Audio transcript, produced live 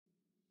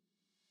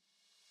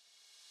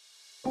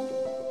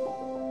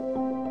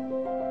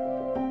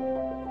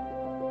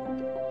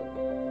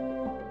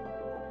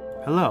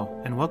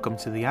Hello, and welcome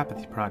to the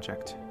Apathy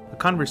Project, a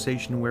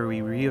conversation where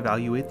we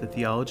reevaluate the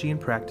theology and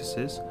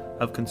practices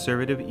of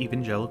conservative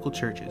evangelical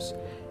churches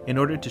in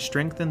order to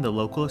strengthen the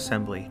local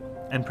assembly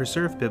and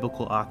preserve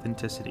biblical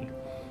authenticity.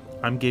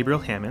 I'm Gabriel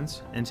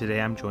Hammonds, and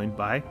today I'm joined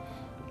by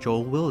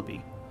Joel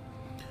Willoughby.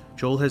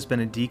 Joel has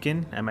been a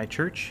deacon at my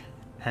church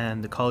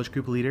and the college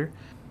group leader,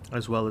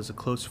 as well as a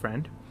close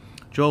friend.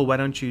 Joel, why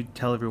don't you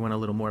tell everyone a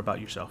little more about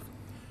yourself?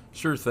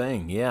 Sure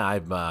thing. Yeah,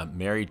 I'm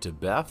married to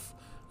Beth.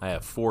 I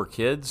have 4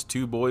 kids,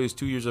 2 boys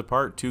 2 years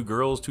apart, 2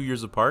 girls 2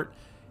 years apart,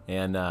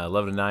 and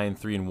 11 and 9,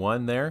 3 and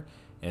 1 there.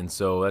 And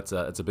so that's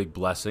a big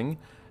blessing.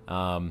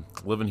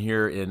 Living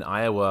here in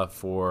Iowa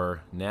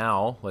for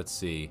now,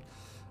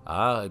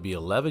 it'd be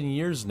 11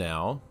 years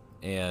now.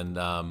 And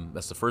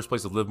that's the first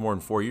place I've lived more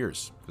than 4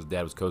 years because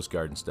Dad was Coast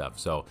Guard and stuff.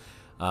 So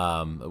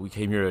we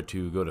came here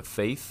to go to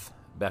Faith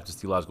Baptist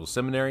Theological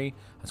Seminary.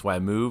 That's why I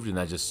moved, and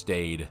I just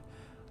stayed.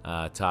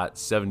 Taught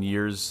 7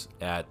 years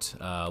at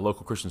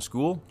local Christian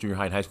school, junior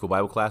high and high school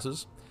Bible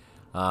classes.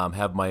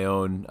 Have my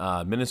own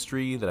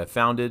ministry that I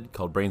founded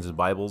called Brains and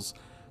Bibles,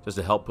 just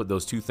to help put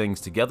those two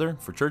things together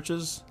for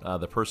churches,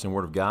 the person and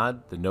Word of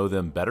God, to know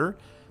them better.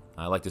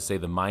 I like to say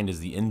the mind is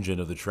the engine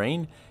of the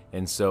train,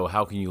 and so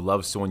how can you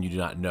love someone you do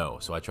not know?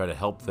 So I try to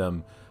help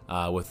them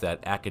with that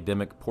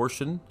academic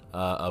portion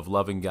of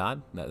loving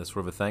God, that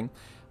sort of a thing,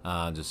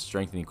 just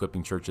strengthening,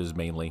 equipping churches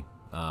mainly.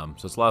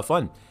 So it's a lot of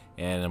fun.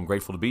 And I'm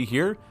grateful to be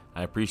here.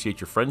 I appreciate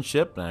your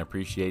friendship, and I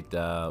appreciate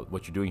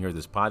what you're doing here at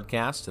this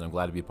podcast, and I'm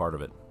glad to be a part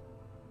of it.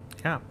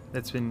 Yeah,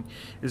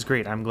 it's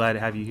great. I'm glad to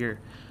have you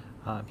here.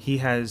 He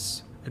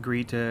has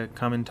agreed to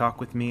come and talk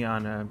with me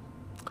on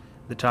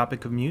the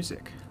topic of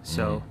music.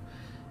 So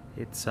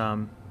it's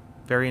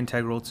very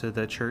integral to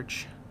the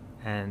church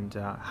and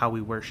how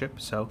we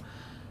worship. So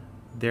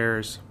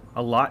there's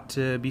a lot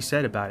to be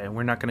said about it.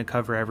 We're not going to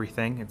cover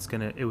everything.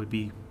 It would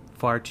be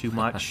far too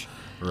much.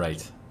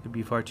 Right. It'd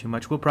be far too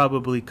much. We'll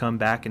probably come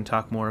back and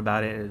talk more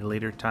about it at a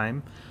later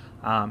time.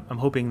 I'm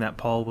hoping that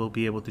Paul will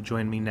be able to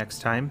join me next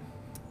time.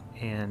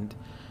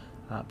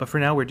 But for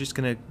now, we're just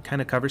going to kind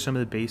of cover some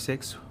of the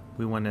basics.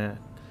 We want to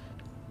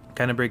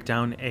kind of break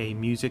down a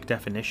music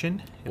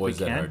definition, if we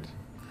can.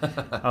 That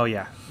hard? Oh,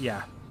 yeah.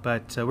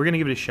 But we're going to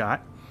give it a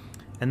shot.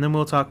 And then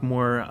we'll talk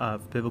more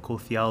of biblical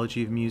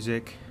theology of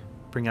music,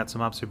 bring out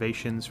some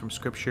observations from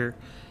Scripture,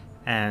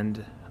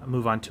 and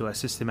move on to a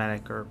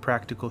systematic or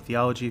practical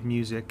theology of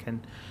music,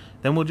 and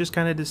then we'll just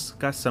kind of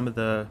discuss some of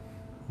the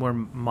more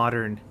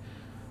modern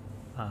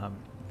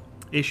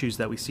issues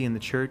that we see in the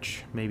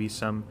church, maybe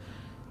some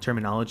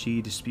terminology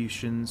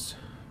disputations.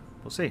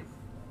 We'll see.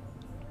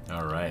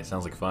 All right,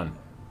 sounds like fun.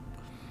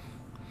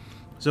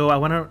 So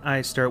why don't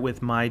I start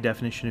with my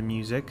definition of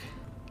music.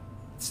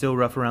 It's still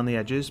rough around the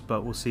edges,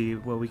 but we'll see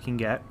what we can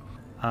get.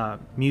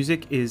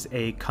 Music is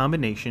a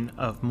combination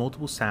of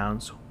multiple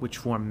sounds which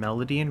form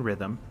melody and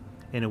rhythm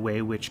in a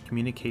way which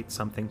communicates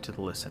something to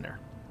the listener.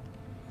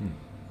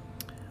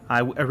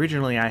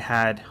 Originally I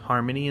had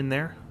harmony in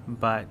there,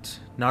 but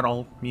not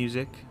all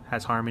music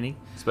has harmony.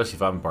 Especially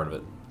if I'm a part of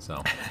it.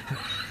 So.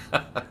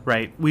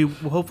 Right.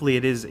 Hopefully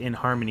it is in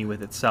harmony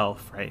with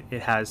itself, right?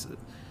 It has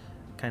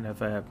kind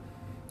of a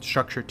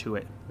structure to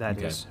it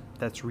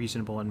that's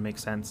reasonable and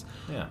makes sense.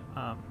 Yeah.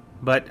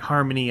 But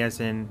harmony as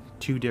in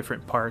two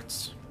different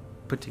parts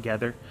put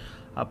together.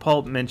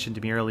 Paul mentioned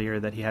to me earlier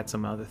that he had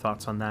some other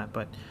thoughts on that,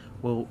 but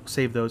we'll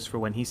save those for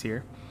when he's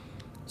here.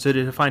 So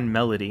to define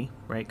melody,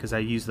 right, because I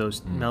use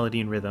those melody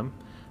and rhythm.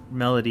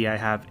 Melody I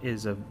have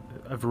is a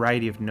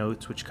variety of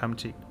notes which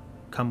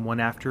come one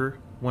after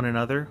one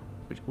another,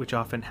 which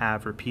often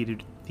have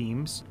repeated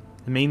themes.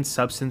 The main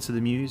substance of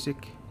the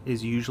music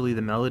is usually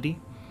the melody.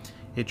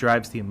 It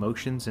drives the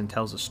emotions and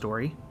tells a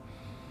story.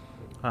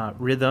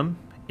 Rhythm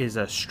is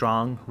a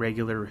strong,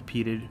 regular,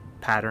 repeated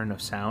pattern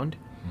of sound.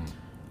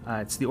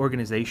 It's the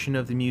organization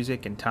of the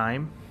music and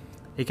time.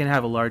 It can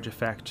have a large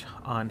effect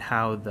on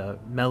how the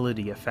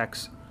melody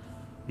affects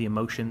the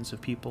emotions of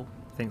people,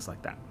 things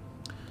like that.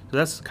 So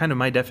that's kind of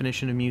my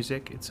definition of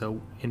music. It's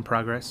in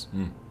progress.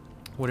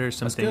 What are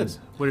some things?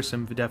 Good. What are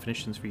some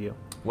definitions for you?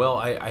 Well,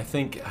 I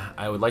think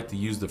I would like to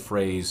use the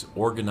phrase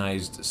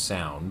organized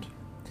sound,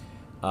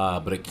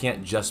 but it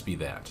can't just be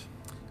that,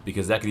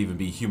 because that could even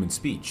be human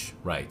speech,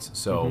 right?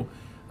 So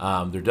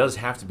there does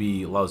have to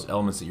be a lot of those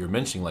elements that you're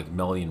mentioning, like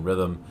melody and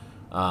rhythm.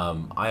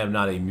 I am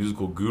not a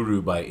musical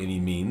guru by any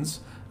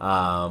means,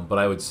 but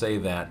I would say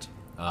that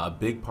a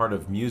big part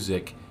of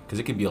music, because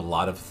it can be a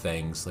lot of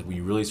things, like when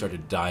you really start to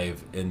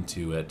dive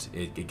into it,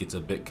 it gets a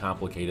bit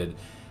complicated.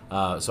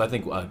 So I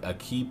think a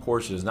key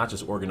portion is not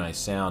just organized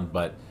sound,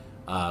 but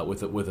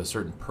with a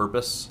certain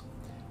purpose.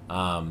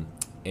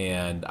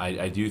 And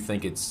I do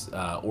think it's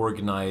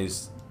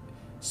organized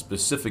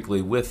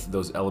specifically with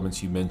those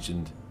elements you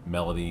mentioned: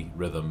 melody,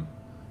 rhythm,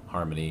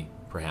 harmony,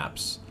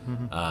 perhaps.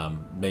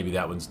 Maybe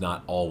that one's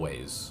not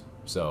always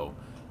so,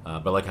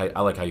 but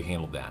I like how you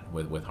handled that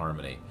with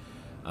harmony.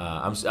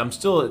 I'm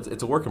still,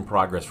 it's a work in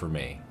progress for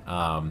me,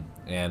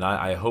 and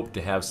I hope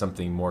to have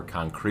something more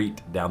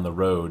concrete down the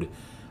road.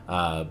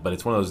 But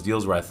it's one of those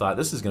deals where I thought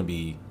this is going to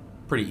be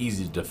pretty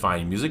easy to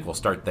define music. We'll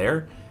start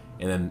there,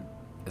 and then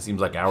it seems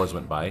like hours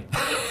went by.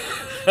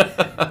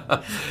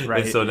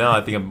 Right. And so now I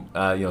think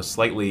I'm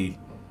slightly,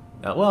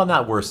 well,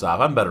 not worse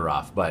off. I'm better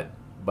off, but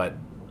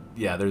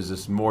yeah, there's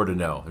just more to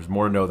know. There's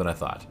more to know than I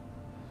thought.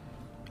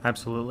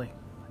 Absolutely.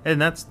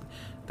 And that's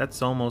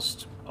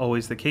almost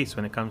always the case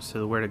when it comes to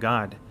the Word of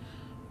God.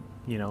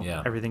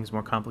 Yeah. Everything's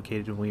more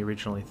complicated than we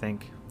originally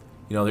think.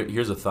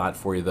 Here's a thought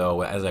for you,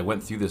 though. As I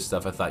went through this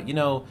stuff, I thought,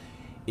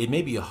 it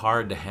may be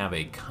hard to have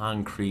a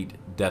concrete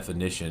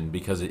definition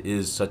because it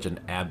is such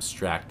an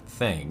abstract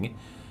thing.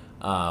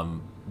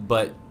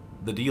 But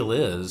the deal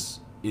is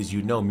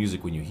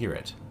music when you hear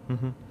it.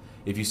 Mm-hmm.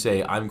 If you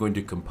say, I'm going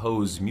to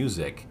compose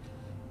music,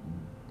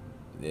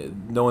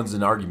 no one's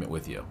in argument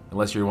with you,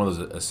 unless you're one of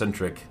those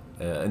eccentric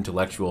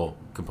intellectual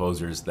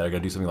composers that are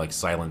going to do something like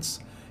silence.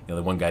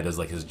 The one guy does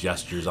like his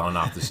gestures on and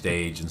off the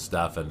stage and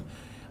stuff, and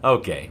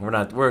okay, we're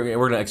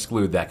going to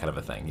exclude that kind of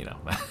a thing,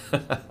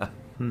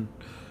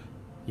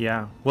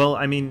 Yeah. Well,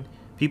 I mean,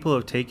 people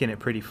have taken it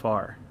pretty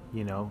far.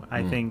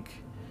 I think,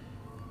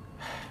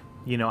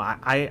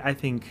 I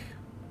think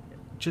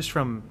just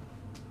from,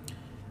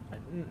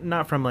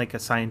 not from like a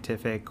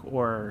scientific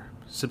or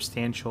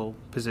substantial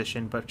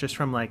position, but just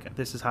from like,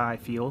 this is how I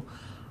feel.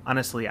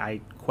 Honestly,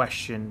 I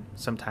question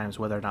sometimes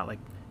whether or not like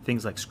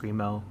things like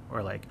screamo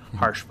or like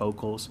harsh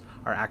vocals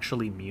are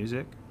actually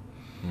music.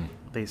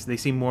 They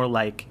seem more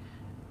like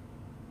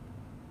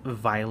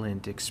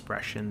violent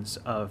expressions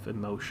of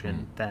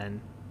emotion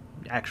than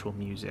actual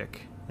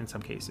music in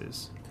some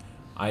cases.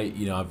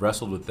 I've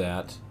wrestled with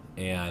that,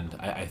 and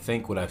I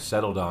think what I've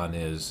settled on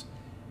is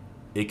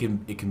it can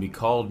be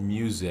called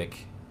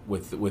music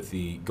with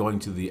the going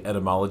to the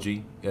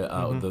etymology,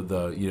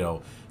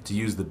 to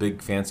use the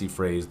big fancy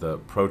phrase, the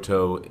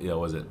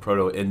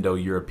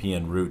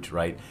Proto-Indo-European root,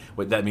 right?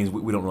 What that means,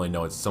 we don't really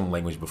know. It's some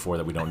language before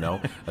that we don't know.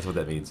 That's what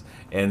that means.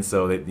 And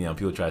so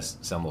people try to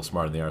sound a little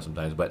smarter than they are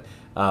sometimes. But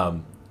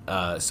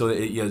so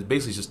basically,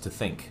 it's just to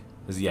think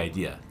is the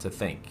idea. To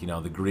think.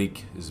 The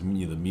Greek is the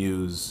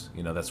muse.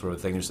 That sort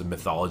of thing. There's some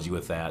mythology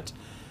with that.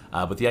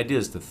 But the idea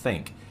is to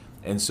think.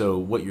 And so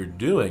what you're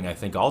doing, I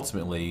think,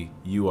 ultimately,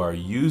 you are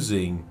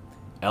using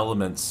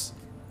elements.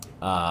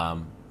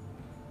 I'll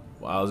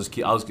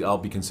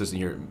be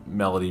consistent here.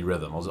 Melody,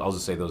 rhythm. I'll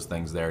just say those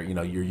things there.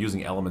 You're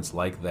using elements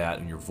like that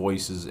in your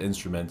voices,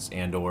 instruments,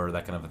 and/or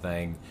that kind of a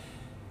thing,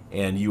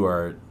 and you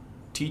are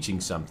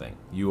teaching something.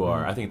 You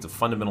are. I think it's a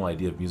fundamental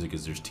idea of music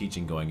is there's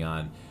teaching going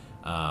on.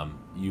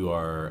 You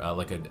are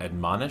like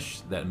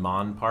admonish. That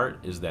mon part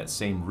is that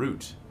same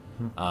root.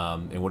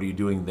 And what are you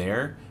doing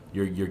there?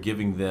 You're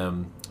giving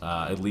them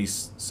at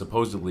least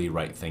supposedly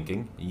right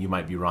thinking. You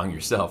might be wrong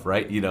yourself,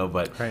 right?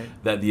 But right.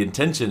 That the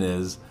intention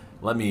is,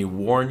 let me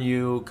warn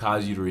you,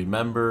 cause you to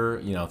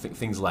remember,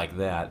 things like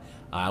that.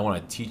 I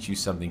want to teach you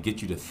something,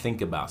 get you to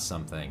think about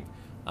something,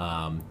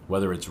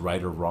 whether it's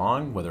right or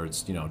wrong, whether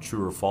it's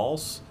true or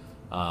false.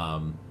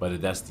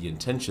 But that's the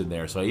intention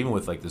there. So even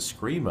with like the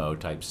screamo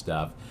type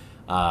stuff,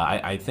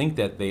 I think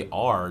that they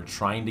are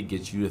trying to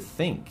get you to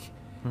think.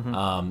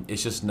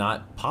 It's just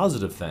not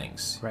positive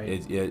things.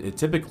 Right. It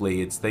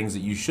typically it's things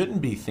that you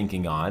shouldn't be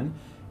thinking on,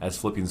 as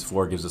Philippians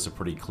 4 gives us a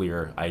pretty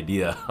clear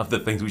idea of the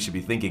things we should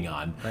be thinking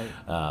on. Right.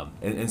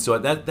 And so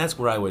that's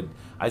where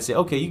I'd say,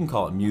 okay, you can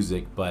call it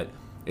music, but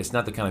it's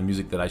not the kind of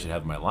music that I should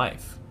have in my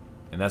life.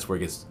 And that's where it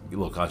gets a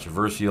little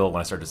controversial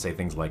when I start to say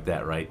things like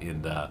that, right?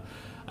 And I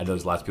know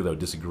there's lots of people that would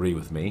disagree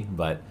with me,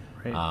 but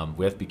right.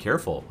 We have to be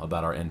careful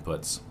about our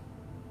inputs.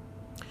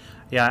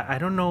 Yeah, I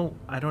don't know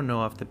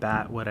off the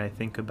bat what I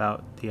think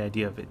about the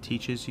idea of it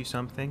teaches you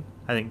something.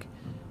 I think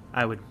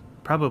I would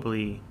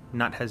probably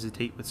not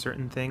hesitate with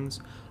certain things,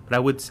 but I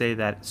would say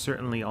that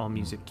certainly all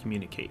music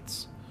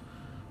communicates.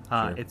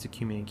 Sure. It's a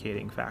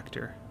communicating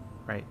factor,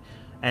 right?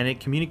 And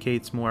it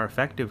communicates more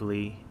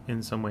effectively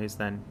in some ways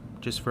than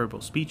just verbal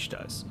speech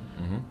does.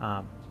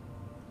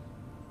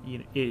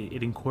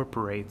 It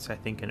incorporates, I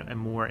think, a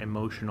more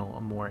emotional,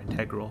 a more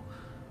integral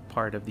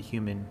part of the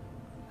human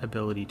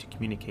ability to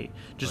communicate,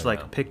 just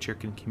like a picture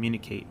can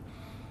communicate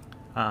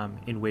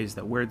in ways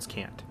that words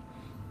can't.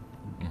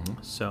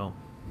 So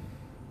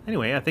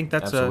anyway, I think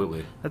that's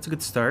a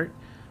good start.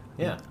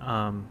 Yeah.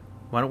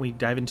 Why don't we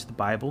dive into the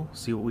Bible,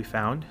 see what we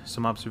found,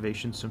 some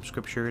observations, some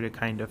scripture to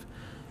kind of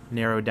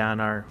narrow down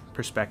our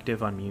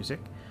perspective on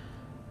music.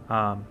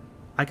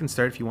 I can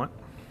start if you want.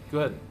 Go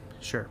ahead.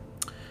 Sure.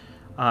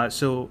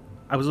 So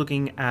I was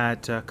looking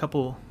at a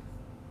couple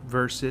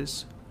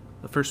verses.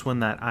 The first one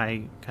that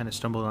I kind of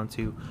stumbled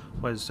onto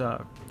was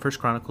 1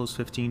 Chronicles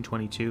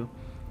 15:22,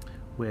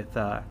 with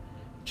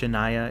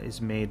Janiah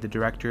is made the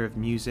director of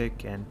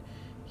music, and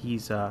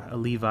he's a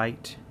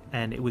Levite,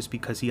 and it was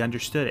because he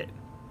understood it,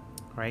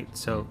 right?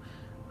 So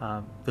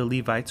the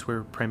Levites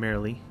were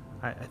primarily,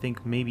 I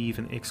think maybe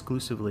even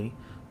exclusively,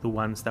 the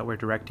ones that were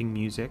directing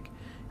music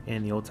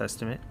in the Old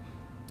Testament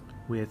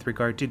with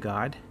regard to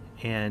God,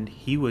 and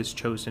he was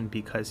chosen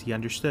because he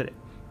understood it.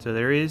 So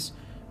there is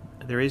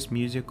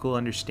musical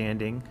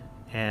understanding,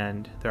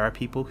 and there are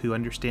people who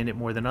understand it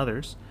more than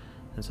others.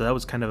 And so that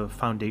was kind of a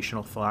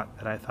foundational thought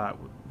that I thought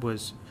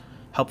was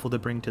helpful to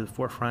bring to the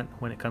forefront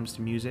when it comes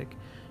to music.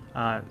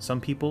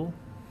 Some people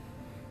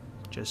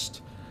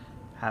just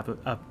have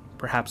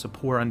perhaps a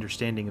poor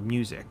understanding of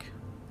music,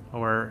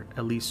 or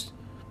at least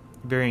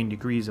varying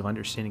degrees of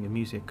understanding of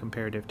music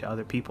comparative to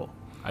other people.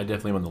 I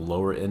definitely am on the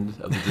lower end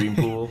of the dream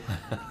pool.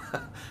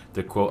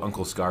 To quote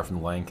Uncle Scar from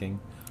The Lion King,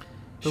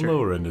 the Sure.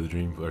 lower end of the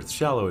dream pool, or the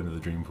shallow end of the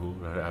dream pool.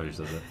 How do you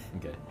say that?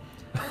 Okay.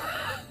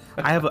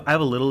 I have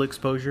a little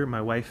exposure.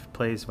 My wife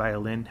plays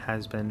violin,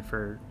 has been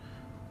for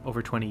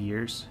over 20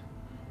 years,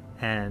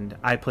 and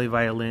I play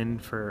violin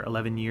for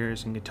 11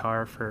 years and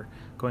guitar for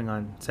going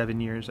on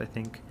 7 years, I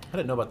think. I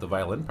didn't know about the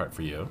violin part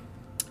for you.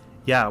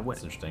 Yeah,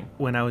 That's interesting.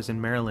 when I was in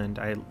Maryland,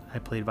 I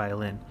played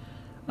violin.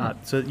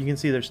 So you can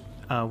see there's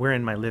we're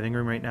in my living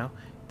room right now.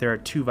 There are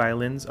 2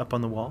 violins up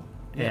on the wall,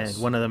 Yes.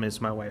 and one of them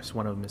is my wife's,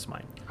 one of them is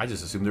mine. I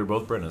just assumed they were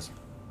both Brenna's.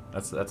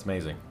 That's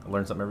amazing. I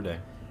learn something every day.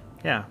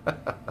 Yeah.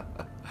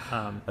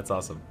 That's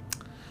awesome.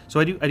 So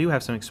I do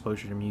have some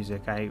exposure to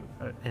music.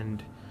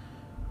 And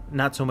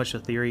not so much the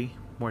theory,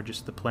 more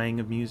just the playing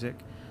of music.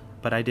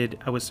 But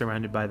I was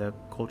surrounded by the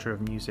culture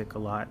of music a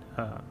lot,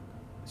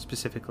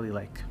 specifically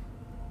like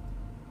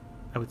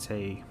I would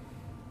say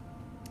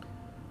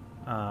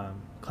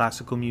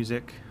classical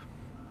music.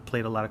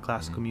 Played a lot of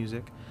classical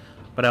music,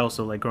 but I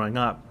also, like, growing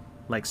up,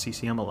 like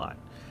CCM a lot.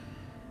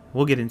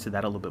 We'll get into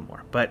that a little bit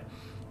more. But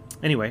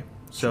anyway,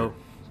 so.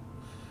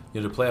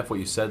 Sure. To play off what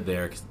you said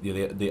there, 'cause,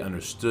 they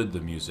understood the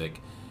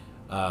music.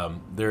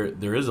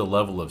 There is a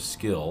level of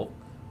skill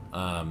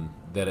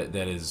that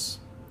is,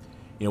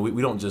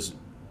 we don't just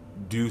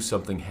do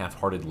something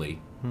half-heartedly.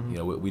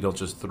 We don't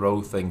just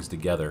throw things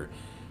together.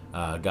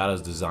 God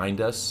has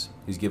designed us.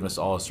 He's given us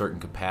all a certain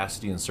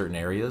capacity in certain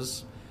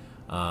areas.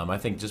 I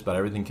think just about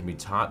everything can be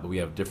taught, but we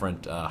have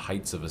different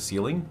heights of a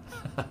ceiling.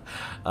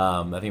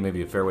 I think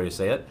maybe a fair way to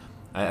say it.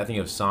 I think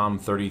of Psalm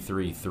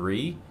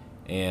 33:3.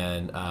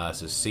 And it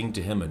says, sing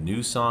to him a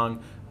new song,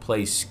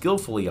 play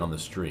skillfully on the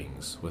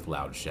strings with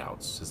loud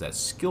shouts. It's that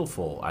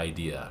skillful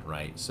idea,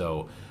 right?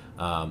 So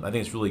I think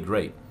it's really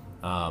great.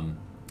 And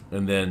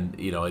then,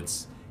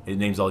 it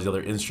names all these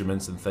other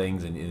instruments and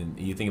things. And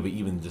you think of it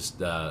even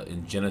just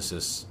in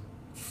Genesis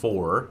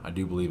 4, I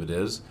do believe it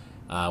is,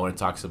 when it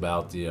talks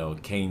about,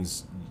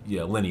 Cain's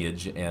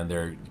lineage, and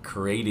they're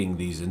creating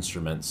these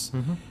instruments.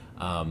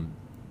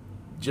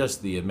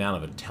 Just the amount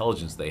of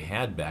intelligence they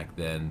had back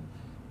then,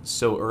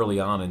 so early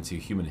on into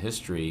human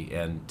history,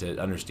 and to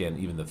understand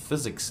even the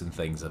physics and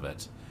things of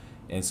it.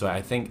 And so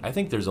I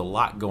think there's a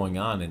lot going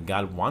on, and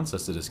God wants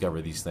us to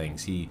discover these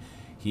things.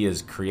 He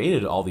has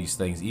created all these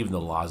things, even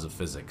the laws of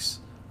physics,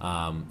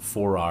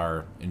 for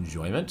our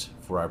enjoyment,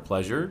 for our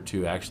pleasure,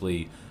 to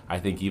actually, I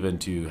think, even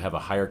to have a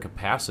higher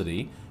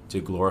capacity to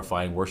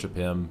glorify and worship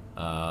Him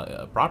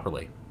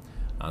properly.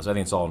 So I think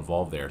it's all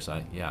involved there.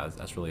 So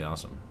that's really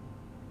awesome.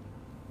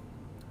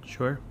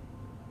 Sure.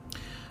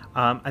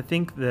 I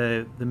think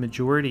the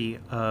majority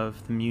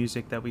of the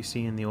music that we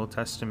see in the Old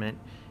Testament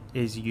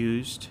is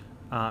used.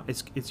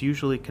 It's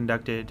usually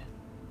conducted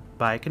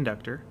by a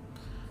conductor.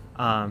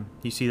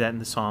 You see that in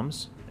the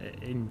Psalms,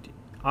 and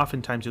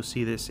oftentimes you'll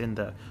see this in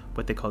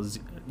what they call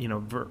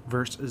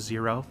verse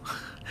 0.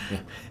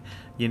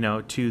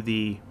 To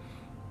the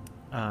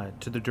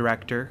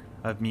director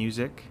of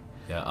music.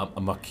 Yeah,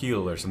 a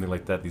makil or something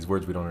like that. These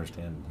words we don't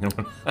understand.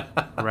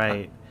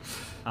 Right.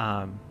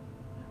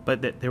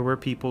 But there were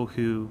people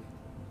who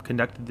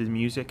conducted the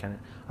music, and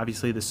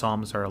obviously the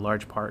Psalms are a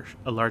large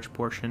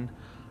portion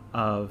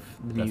of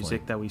the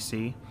music that we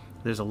see.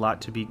 There's a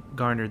lot to be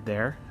garnered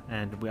there,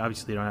 and we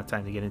obviously don't have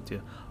time to get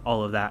into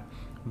all of that.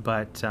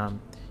 But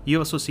you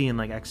also see in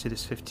like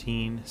Exodus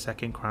 15,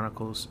 2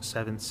 Chronicles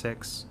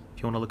 7:6,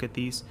 if you want to look at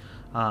these,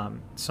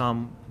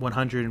 Psalm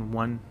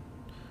 101,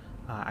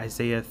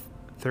 Isaiah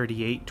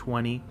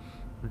 38:20,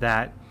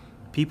 that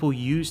people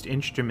used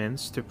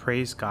instruments to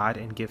praise God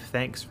and give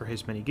thanks for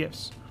His many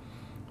gifts.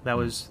 That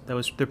was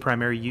the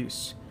primary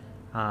use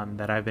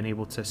that I've been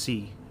able to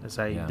see as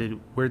I did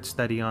word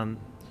study on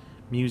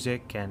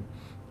music, and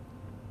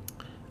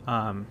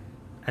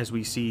as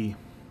we see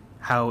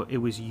how it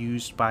was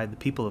used by the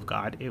people of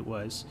God, it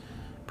was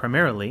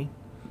primarily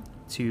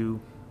to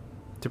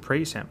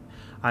praise Him.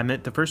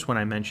 The first one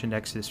I mentioned,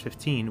 Exodus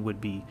 15,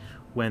 would be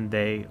when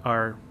they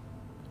are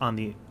on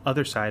the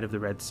other side of the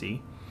Red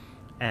Sea,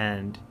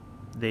 and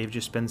they've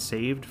just been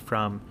saved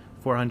from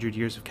 400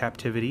 years of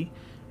captivity,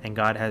 and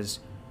God has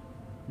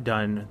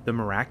done the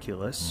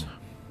miraculous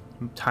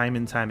time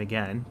and time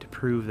again to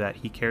prove that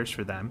He cares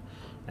for them.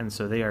 And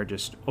so they are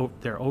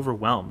they're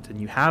overwhelmed,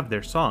 and you have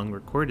their song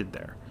recorded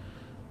there,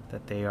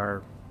 that they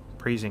are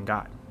praising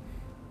God.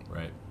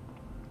 Right.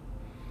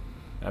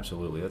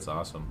 Absolutely. That's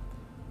awesome.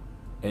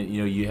 And,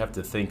 you have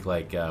to think,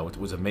 like, what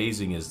was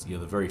amazing is, the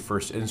very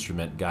first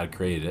instrument, God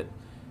created it.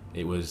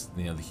 It was,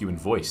 the human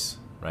voice,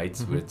 right?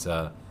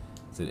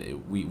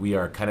 Mm-hmm. We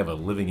are kind of a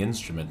living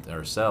instrument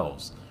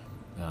ourselves.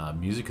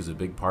 Music is a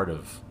big part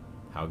of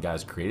how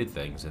God's created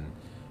things, and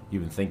you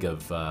even think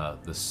of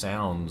the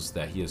sounds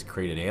that He has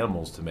created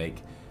animals to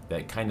make,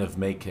 that kind of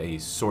make a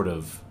sort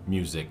of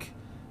music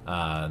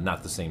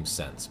not the same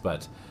sense,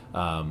 but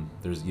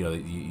there's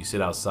you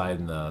sit outside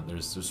and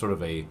there's sort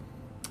of a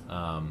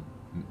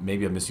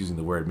maybe I'm misusing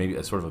the word, maybe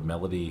a sort of a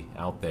melody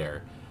out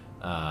there,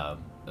 or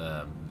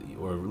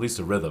at least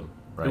a rhythm,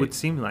 right? It would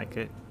seem like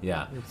it.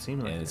 Yeah, It would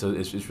seem like and it. so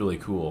it's really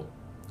cool.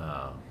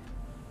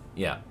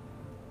 Yeah.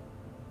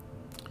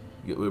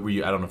 Were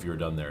you, I don't know if you were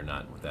done there or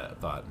not with that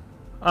thought.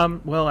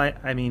 Well,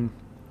 I mean,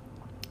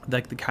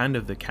 like the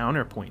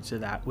counterpoint to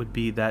that would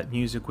be that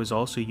music was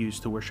also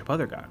used to worship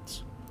other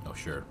gods. Oh,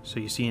 sure. So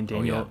you see in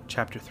Daniel yeah.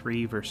 chapter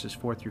 3, verses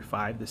 4 through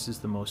 5, this is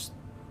the most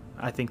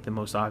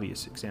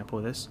obvious example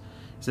of this.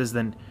 It says,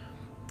 Then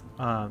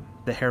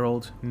the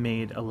herald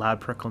made a loud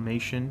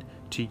proclamation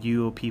to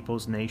you, O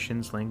peoples,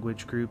 nations,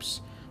 language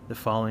groups. The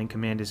following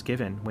command is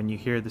given. When you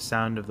hear the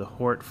sound of the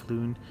hort,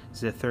 flute,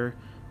 zither,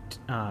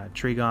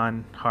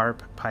 trigon,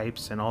 harp,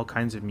 pipes, and all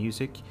kinds of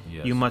music,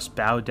 Yes. you must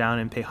bow down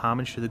and pay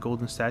homage to the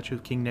golden statue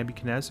of King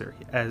Nebuchadnezzar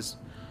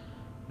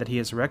that he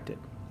has erected.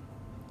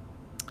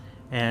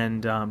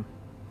 And I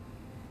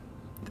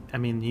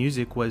mean,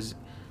 music was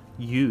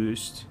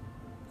used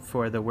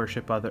for the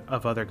worship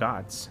of other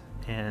gods,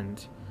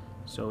 and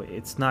so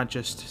it's not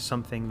just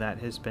something that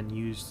has been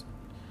used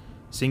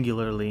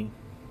singularly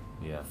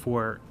Yeah.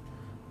 for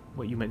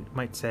what you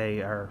might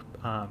say are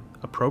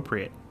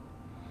appropriate,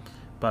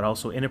 but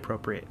also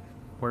inappropriate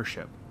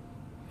worship.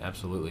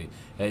 Absolutely.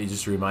 And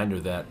just a reminder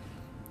that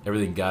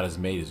everything God has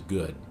made is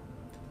good.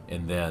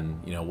 And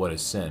then, what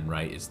is sin,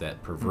 right? It's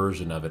that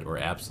perversion of it or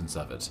absence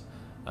of it.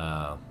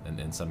 And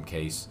in some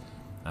case,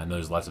 I know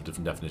there's lots of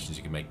different definitions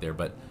you can make there,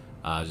 but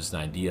just an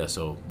idea.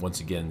 So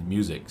once again,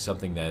 music,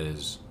 something that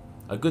is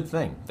a good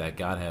thing that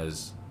God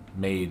has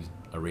made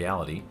a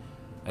reality.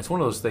 It's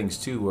one of those things,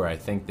 too, where I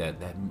think that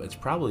it's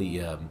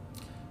probably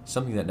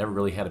something that never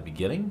really had a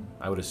beginning,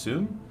 I would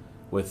assume,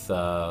 with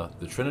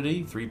the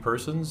Trinity, 3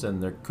 persons,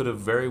 and there could have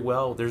very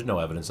well, there's no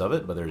evidence of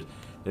it, but there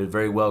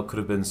very well could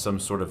have been some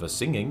sort of a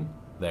singing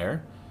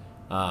there.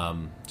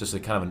 Just a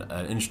kind of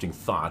an interesting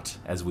thought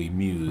as we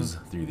muse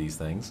through these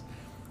things,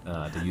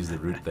 to use the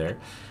root there.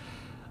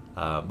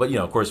 But,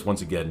 of course,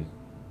 once again,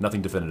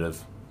 nothing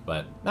definitive,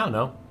 but I don't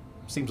know.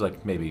 Seems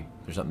like maybe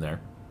there's something there.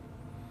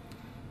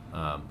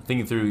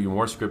 Thinking through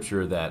more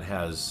scripture that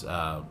has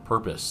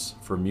purpose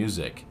for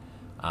music,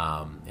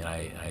 and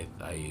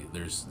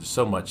there's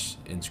so much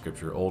in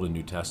scripture, Old and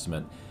New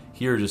Testament.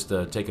 Here, just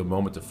to take a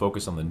moment to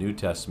focus on the New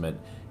Testament,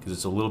 because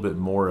it's a little bit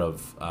more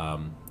of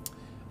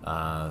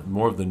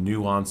the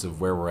nuance of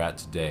where we're at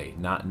today.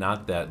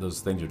 Not that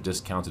those things are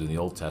discounted in the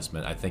Old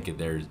Testament. I think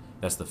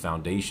that's the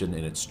foundation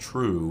and it's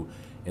true,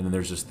 and then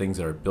there's just things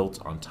that are built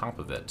on top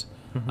of it,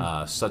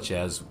 such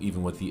as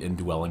even with the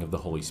indwelling of the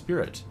Holy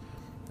Spirit.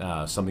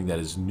 Something that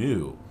is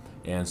new.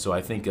 And so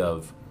I think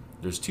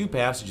there's 2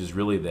 passages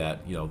really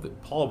that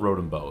Paul wrote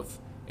them both,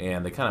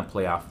 and they kind of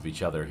play off of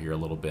each other here a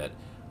little bit.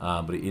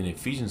 But in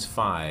Ephesians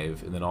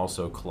 5 and then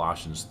also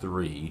Colossians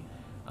 3,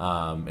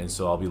 and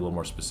so I'll be a little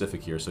more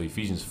specific here. So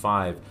Ephesians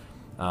 5,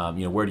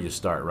 where do you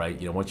start, right?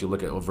 Once you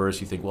look at a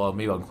verse, you think, well,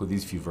 maybe I'll include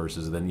these few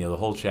verses, and then the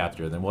whole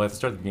chapter, and then we'll have to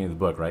start at the beginning of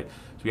the book, right?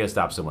 So we got to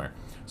stop somewhere.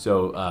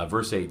 So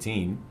verse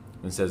 18,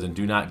 and says, and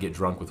do not get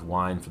drunk with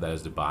wine, for that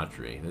is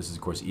debauchery. This is,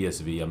 of course,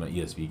 ESV. I'm an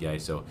ESV guy.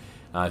 So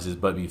it says,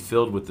 but be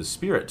filled with the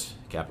Spirit,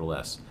 capital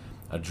S,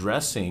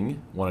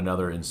 addressing one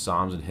another in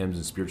psalms and hymns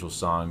and spiritual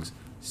songs,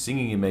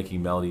 singing and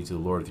making melody to the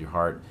Lord with your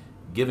heart,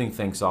 giving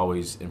thanks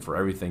always and for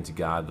everything to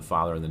God the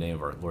Father in the name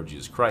of our Lord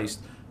Jesus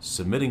Christ,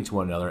 submitting to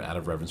one another out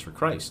of reverence for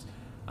Christ.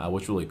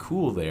 What's really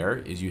cool there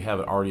is you have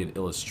already an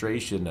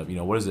illustration of,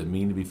 what does it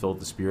mean to be filled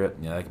with the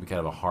Spirit? That can be kind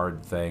of a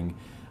hard thing.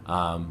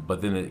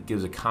 But then it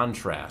gives a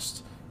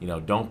contrast.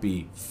 Don't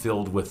be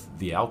filled with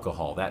the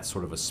alcohol. That's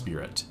sort of a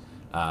spirit.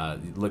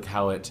 Look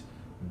how it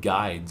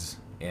guides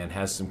and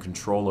has some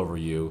control over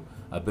you,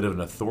 a bit of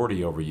an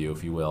authority over you,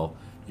 if you will.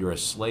 You're a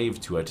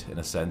slave to it, in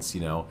a sense,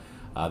 that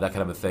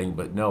kind of a thing.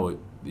 But no,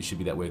 it should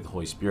be that way with the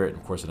Holy Spirit, and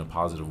of course in a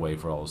positive way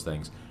for all those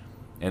things.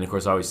 And of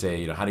course I always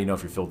say, how do you know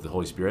if you're filled with the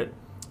Holy Spirit?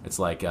 It's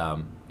like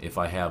if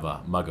I have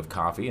a mug of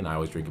coffee, and I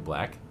always drink it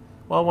black.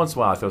 Well, once in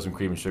a while I throw some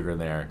cream and sugar in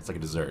there. It's like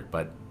a dessert.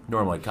 But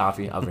normally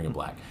coffee, I'll drink it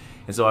black.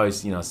 And so I always,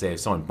 say if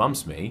someone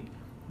bumps me,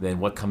 then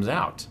what comes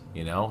out?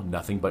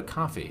 Nothing but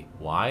coffee.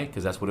 Why?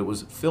 Because that's what it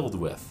was filled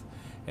with.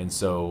 And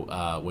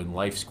so when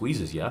life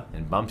squeezes you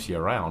and bumps you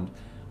around,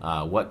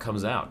 what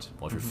comes out?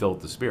 Well, if you're filled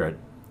with the Spirit,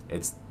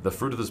 it's the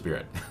fruit of the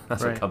Spirit.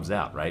 That's Right. what comes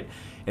out, right?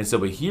 And so,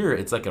 but here,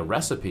 it's like a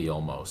recipe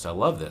almost. I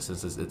love this.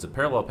 It's a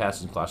parallel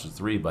passage in Colossians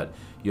 3, but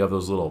you have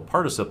those little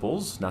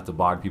participles, not to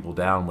bog people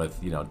down with,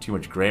 too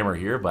much grammar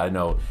here, but I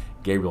know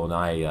Gabriel and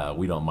I,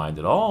 we don't mind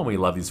at all, and we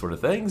love these sort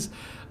of things.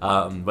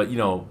 But,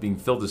 being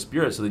filled with the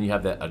Spirit, so then you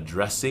have that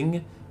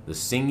addressing, the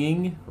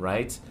singing,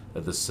 right?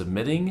 The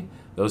submitting,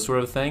 those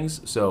sort of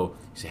things. So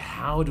you say,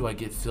 how do I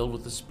get filled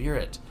with the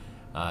Spirit?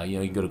 You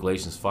can go to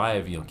Galatians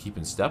 5, keep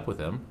in step with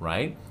Him,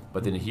 right?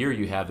 But then here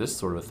you have this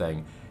sort of a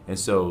thing. And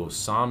so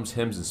psalms,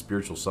 hymns, and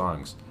spiritual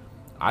songs.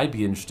 I'd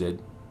be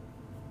interested.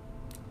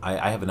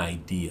 I have an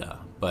idea,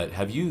 but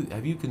have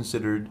you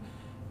considered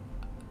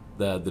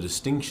the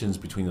distinctions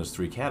between those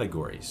 3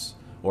 categories?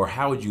 Or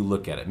how would you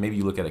look at it? Maybe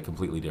you look at it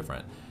completely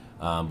different.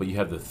 But you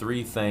have the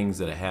three things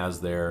that it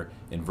has there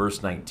in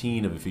verse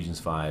 19 of Ephesians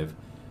 5,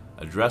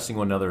 addressing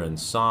one another in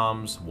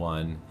Psalms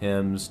 1,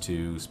 hymns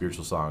 2,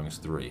 spiritual songs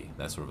 3,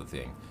 that sort of a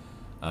thing.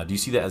 Do you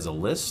see that as a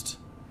list?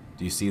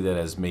 Do you see that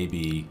as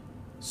maybe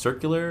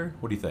circular?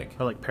 What do you think?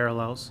 Or like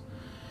parallels.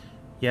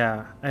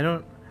 Yeah, I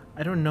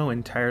don't know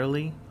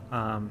entirely.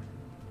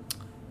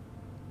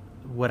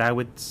 What I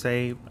would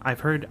say,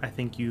 I've heard, I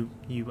think if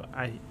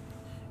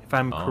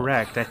I'm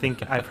correct, I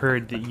think I've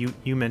heard that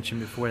you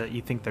mentioned before that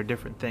you think they're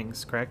different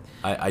things, correct?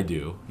 I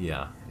do,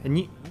 yeah. And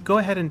you go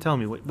ahead and tell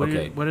me what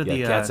are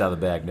the cat's out of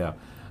the bag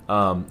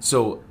now.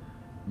 So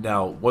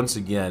now, once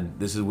again,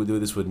 this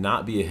would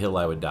not be a hill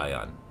I would die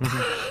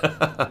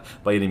on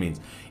by any means.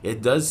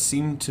 It does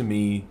seem to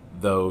me,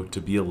 though,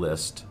 to be a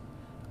list,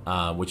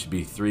 which would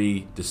be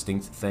three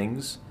distinct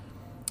things.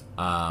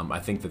 I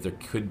think that there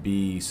could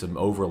be some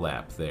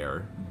overlap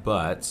there,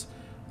 but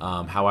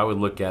how I would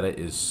look at it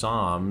is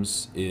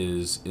Psalms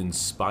is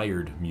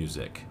inspired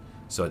music.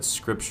 So it's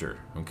scripture,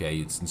 okay?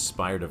 It's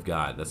inspired of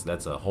God.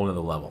 That's a whole other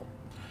level.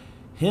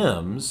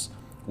 Hymns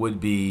would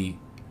be,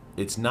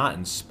 it's not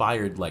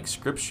inspired like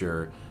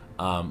scripture,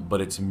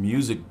 but it's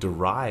music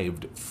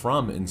derived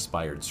from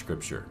inspired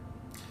scripture.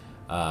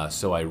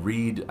 So I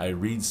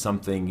read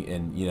something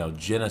in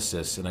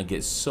Genesis, and I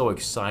get so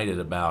excited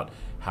about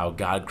how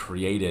God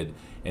created,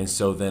 and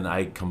so then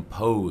I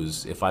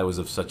compose. If I was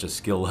of such a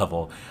skill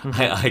level,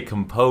 I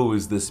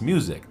compose this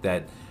music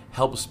that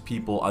helps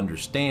people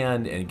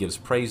understand and gives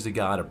praise to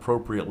God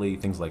appropriately,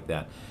 things like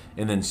that.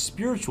 And then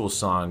spiritual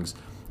songs,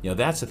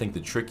 that's I think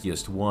the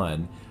trickiest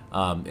one.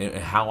 And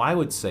how I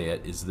would say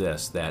it is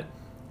this: that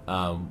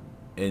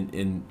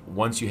in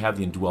once you have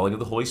the indwelling of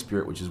the Holy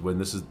Spirit, which is when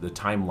this is the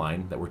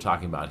timeline that we're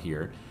talking about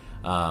here,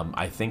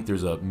 I think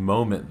there's a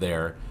moment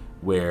there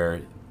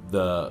where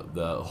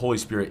the Holy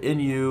Spirit in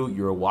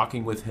you're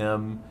walking with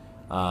Him,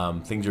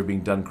 things are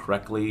being done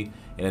correctly,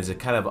 and as a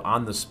kind of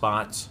on the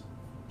spot,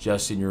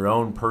 just in your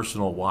own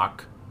personal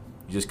walk,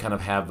 you just kind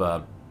of have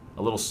a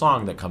little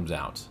song that comes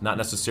out, not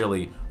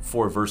necessarily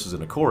 4 verses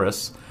in a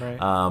chorus, right.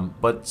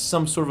 But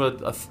some sort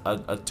of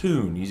a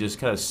tune. You just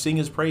kind of sing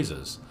His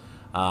praises.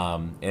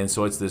 And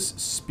so it's this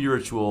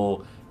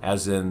spiritual,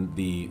 as in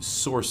the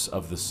source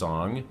of the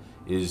song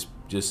is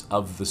just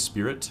of the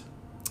Spirit.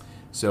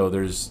 So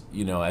there's,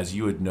 as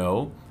you would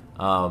know,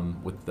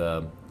 with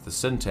the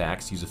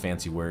syntax, use a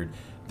fancy word,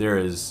 there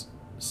is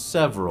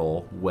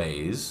several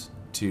ways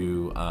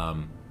to,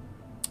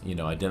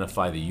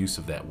 identify the use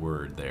of that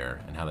word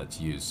there and how that's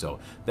used. So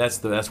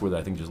that's where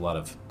I think there's a lot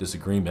of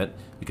disagreement,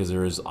 because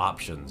there is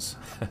options.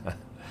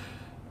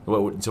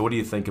 So what do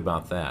you think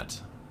about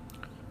that?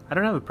 I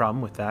don't have a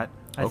problem with that.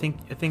 I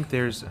think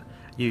there's.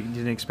 You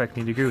didn't expect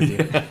me to agree with you.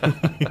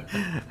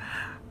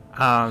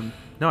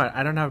 No,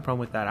 I don't have a problem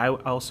with that. I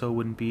also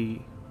wouldn't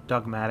be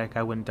dogmatic.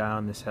 I wouldn't die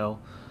on this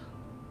hill.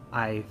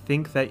 I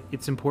think that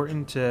it's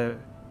important to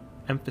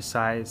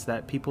emphasize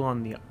that people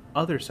on the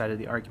other side of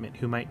the argument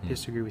who might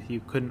disagree with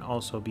you couldn't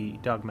also be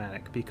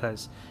dogmatic,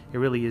 because it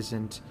really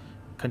isn't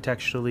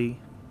contextually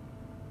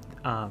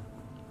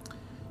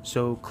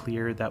so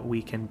clear that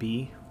we can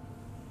be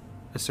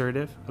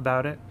assertive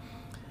about it.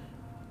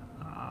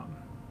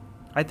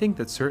 I think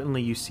that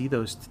certainly you see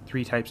those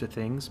 3 types of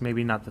things,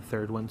 maybe not the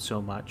third one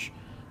so much.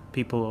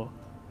 People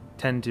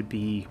tend to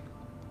be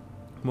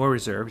more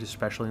reserved,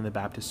 especially in the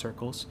Baptist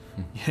circles.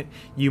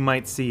 You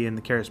might see in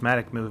the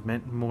charismatic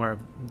movement more of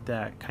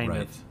that kind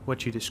of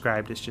what you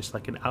described as just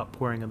like an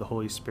outpouring of the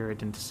Holy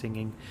Spirit into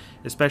singing,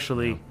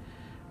 especially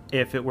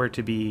if it were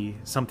to be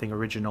something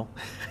original.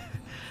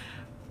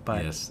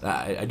 But yes,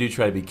 I do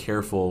try to be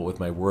careful with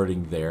my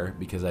wording there,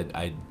 because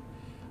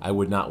I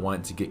would not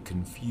want to get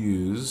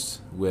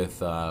confused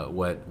with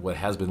what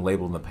has been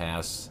labeled in the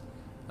past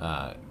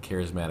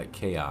charismatic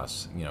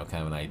chaos,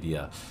 kind of an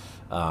idea.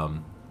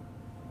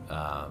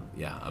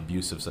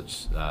 Abuse of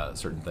such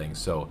certain things.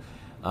 So,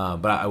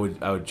 but I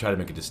would try to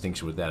make a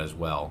distinction with that as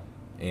well.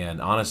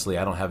 And honestly,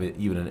 I don't have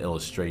even an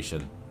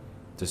illustration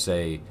to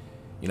say.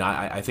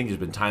 I think there's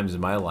been times in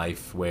my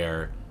life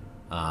where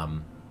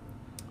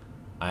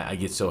I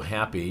get so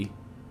happy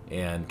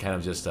and kind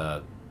of just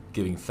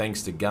giving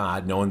thanks to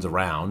God. No one's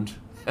around,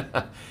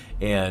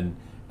 and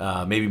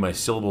maybe my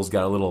syllables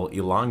got a little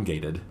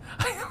elongated.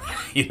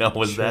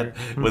 Was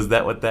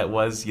that what that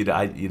was?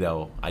 I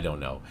don't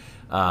know.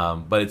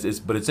 But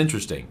it's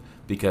interesting,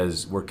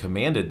 because we're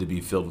commanded to be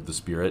filled with the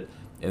Spirit,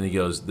 and He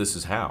goes, "This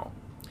is how."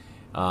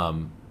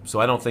 So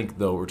I don't think,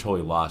 though, we're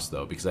totally lost,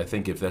 though, because I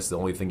think if that's the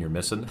only thing you're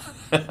missing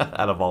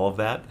out of all of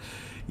that,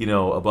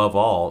 above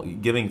all,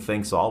 giving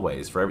thanks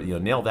always for every,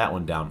 nail that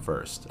one down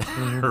first,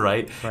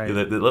 right?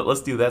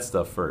 Let's do that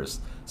stuff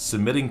first.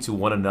 Submitting to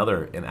one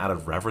another and out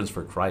of reverence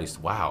for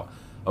Christ. Wow.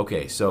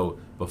 Okay, so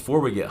before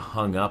we get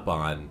hung up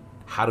on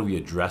how do we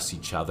address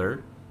each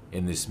other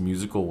in this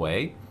musical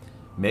way,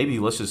 maybe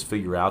let's just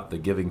figure out the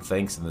giving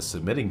thanks and the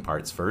submitting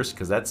parts first,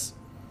 because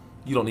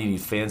you don't need any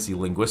fancy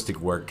linguistic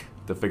work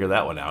to figure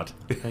that one out.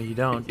 No, you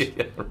don't.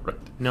 Yeah, right.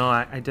 No,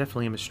 I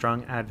definitely am a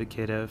strong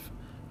advocate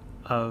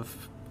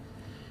of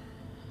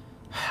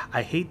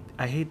I hate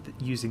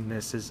using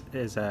this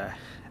as a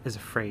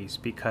phrase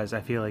because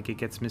I feel like it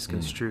gets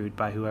misconstrued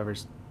by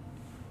whoever's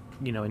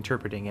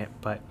interpreting it.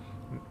 But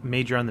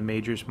major on the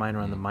majors, minor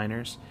on the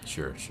minors.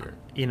 Sure, sure.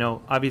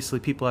 Obviously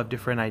people have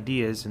different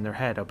ideas in their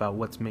head about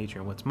what's major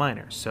and what's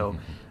minor. So,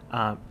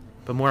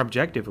 but more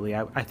objectively,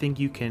 I think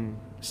you can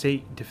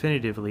say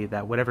definitively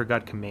that whatever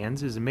God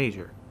commands is a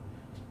major,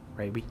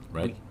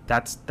 right?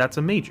 That's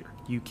a major.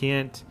 You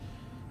can't,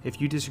 if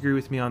you disagree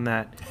with me on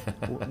that,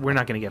 we're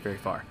not going to get very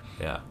far.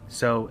 Yeah.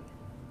 So,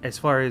 as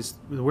far as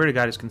the Word of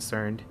God is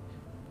concerned,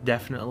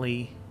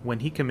 definitely when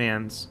He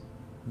commands,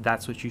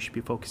 that's what you should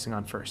be focusing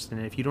on first.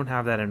 And if you don't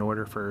have that in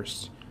order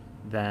first,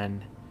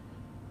 then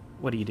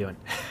what are you doing?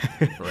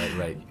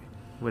 Right.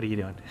 What are you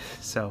doing?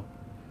 So,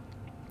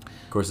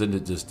 of course, then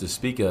to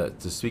speak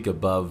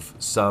above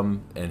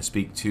some and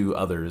speak to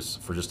others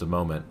for just a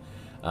moment,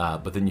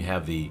 but then you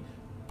have the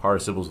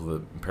participles with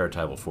an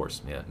imperatival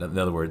force. Yeah. In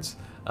other words,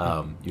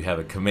 you have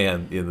a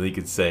command, and you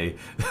could say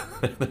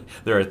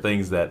there are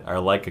things that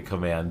are like a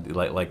command,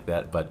 like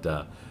that. But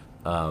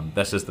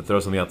that's just to throw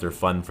something out there,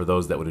 fun for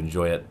those that would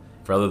enjoy it.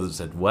 For others that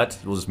said, "What?"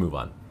 We'll just move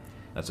on.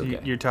 That's okay.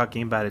 You're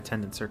talking about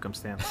attendant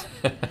circumstance.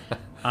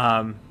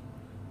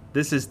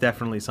 This is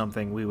definitely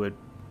something we would,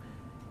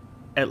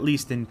 at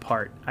least in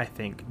part, I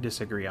think,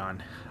 disagree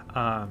on.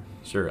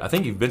 Sure. I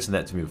think you've mentioned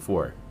that to me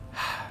before.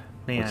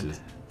 Man.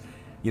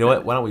 You know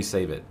what? Why don't we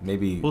save it?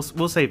 Maybe we'll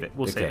save it.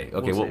 Okay,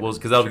 because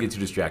that'll get too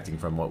distracting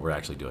from what we're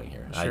actually doing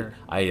here. Sure.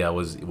 I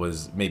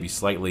was maybe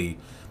slightly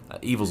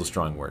evil's a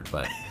strong word,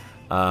 but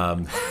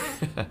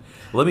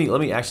let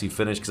me actually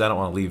finish because I don't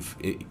want to leave.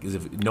 Because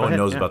if no one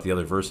knows about the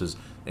other verses,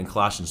 in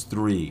Colossians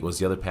 3 was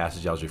the other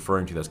passage I was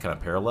referring to that's kind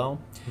of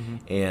parallel.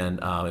 And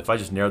if I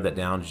just narrowed that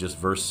down to just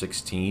verse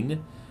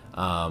 16.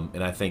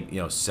 And I think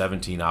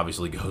 17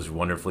 obviously goes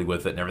wonderfully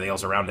with it and everything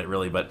else around it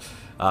really, but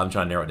I'm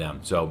trying to narrow it down.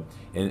 So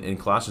in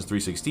Colossians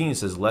 3:16 it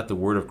says, "Let the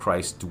word of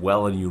Christ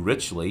dwell in you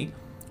richly."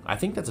 I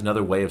think that's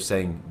another way of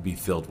saying be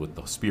filled with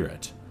the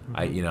Spirit.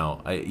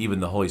 Even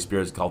the Holy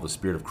Spirit is called the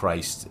Spirit of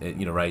Christ.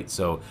 Right?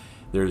 So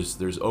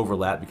there's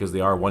overlap because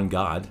they are one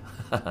God,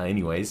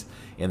 anyways,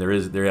 and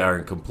they are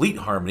in complete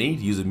harmony.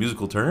 To use a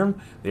musical term,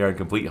 they are in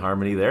complete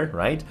harmony there,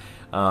 right?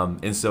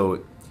 And so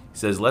it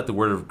says, "Let the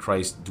word of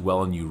Christ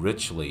dwell in you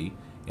richly."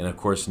 And, of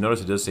course,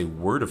 notice it does say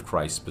word of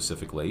Christ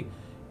specifically.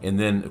 And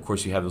then, of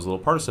course, you have those little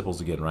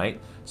participles again, right?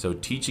 So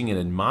teaching and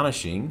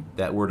admonishing,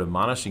 that word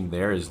admonishing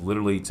there is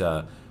literally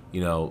to,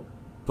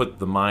 put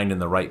the mind in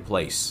the right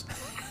place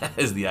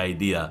is the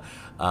idea,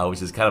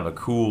 which is kind of a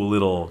cool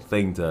little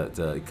thing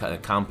to kind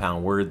of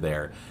compound word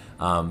there.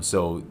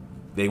 So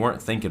they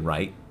weren't thinking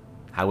right,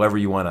 however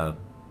you want to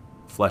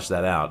flesh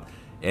that out.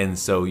 And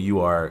so you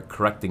are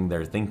correcting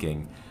their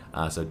thinking.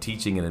 So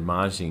teaching and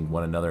admonishing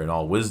one another in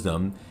all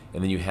wisdom.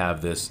 And then you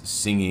have this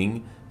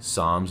singing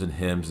psalms and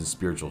hymns and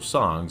spiritual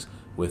songs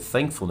with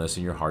thankfulness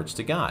in your hearts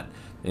to God.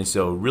 And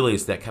so really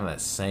it's that kind of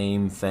that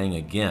same thing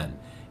again.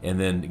 And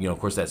then, of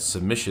course, that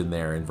submission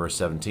there in verse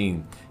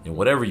 17, and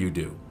whatever you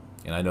do.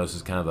 And I know this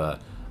is kind of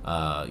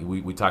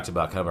we talked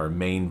about kind of our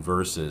main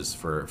verses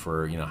for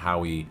how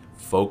we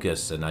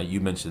focus. And you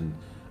mentioned,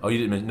 you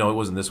didn't mention, no, it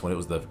wasn't this one. It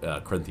was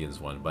the Corinthians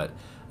one. But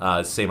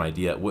same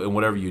idea. And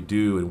whatever you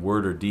do in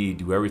word or deed,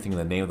 do everything in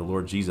the name of the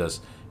Lord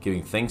Jesus,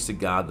 giving thanks to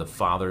God the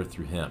Father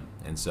through Him.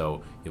 And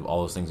so you have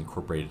all those things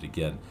incorporated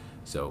again.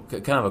 So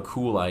kind of a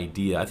cool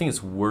idea. I think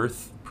it's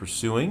worth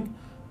pursuing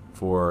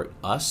for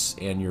us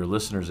and your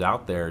listeners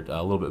out there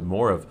a little bit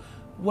more of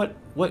what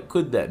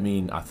could that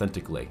mean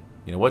authentically?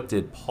 What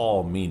did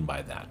Paul mean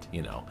by that?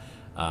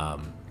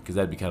 Because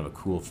that'd be kind of a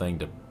cool thing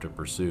to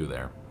pursue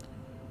there.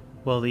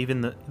 Well,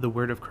 even the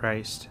word of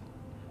Christ,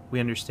 we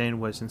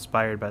understand, was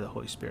inspired by the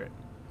Holy Spirit.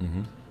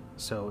 Mm-hmm.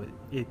 So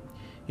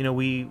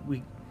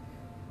we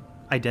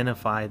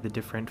identify the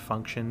different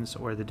functions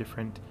or the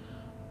different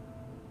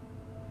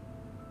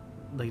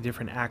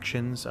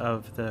actions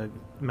of the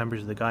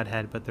members of the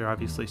Godhead, but they're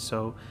obviously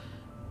so,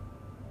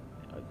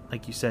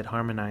 like you said,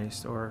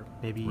 harmonized, or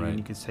maybe even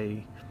you could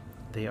say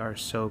they are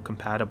so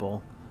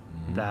compatible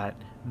that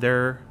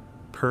their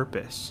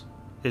purpose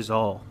is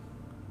all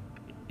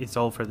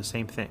for the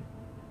same thing.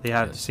 They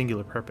have a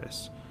singular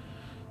purpose.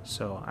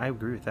 So I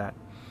agree with that.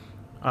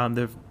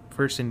 The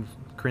verse in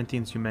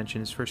Corinthians you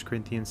mentioned is 1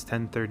 Corinthians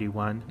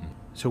 10:31.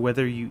 So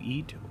whether you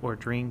eat or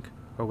drink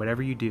or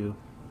whatever you do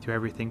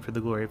everything for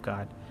the glory of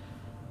God.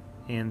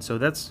 And so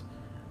that's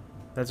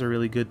a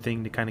really good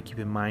thing to kind of keep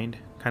in mind.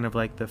 Kind of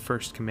like the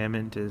first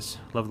commandment is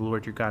love the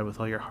Lord your God with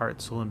all your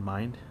heart, soul, and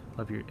mind.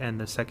 And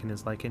the second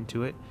is likened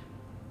to it,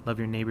 love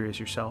your neighbor as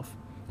yourself.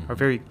 Are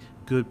very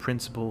good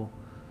principle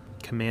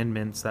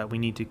commandments that we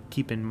need to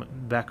keep in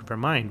back of our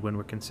mind when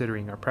we're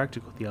considering our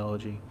practical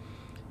theology.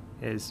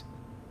 Is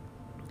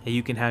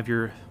you can have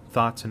your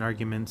thoughts and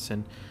arguments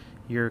and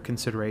your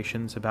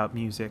considerations about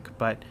music,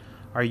 but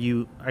are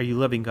you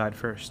loving God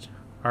first?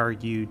 Are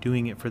you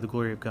doing it for the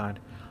glory of God?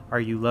 Are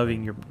you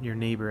loving your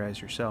neighbor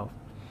as yourself?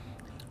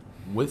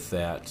 With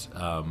that,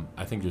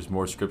 I think there's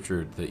more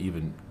scripture to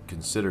even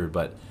consider,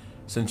 but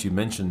since you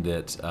mentioned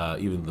it,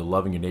 even the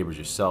loving your neighbors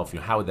yourself,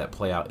 how would that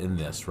play out in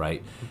this,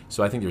 right?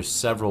 So I think there's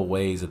several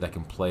ways that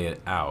can play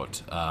it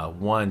out.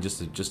 One, just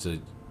to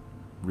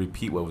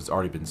repeat what was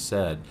already been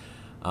said,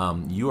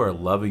 you are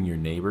loving your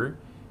neighbor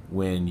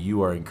when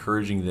you are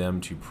encouraging them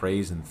to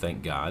praise and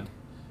thank God.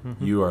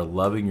 Mm-hmm. You are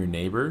loving your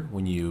neighbor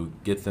when you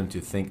get them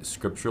to think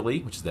scripturally,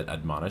 which is that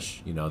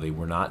admonish. They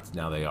were not,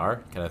 now they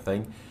are, kind of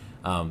thing.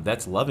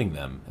 That's loving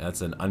them.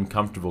 That's an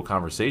uncomfortable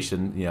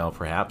conversation,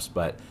 perhaps,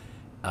 but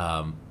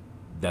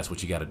that's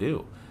what you got to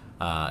do.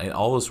 And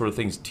all those sort of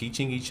things,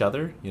 teaching each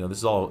other. This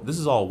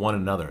is all one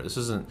another. This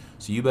isn't,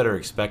 so you better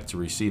expect to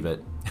receive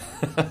it.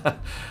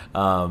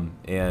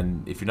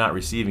 And if you're not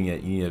receiving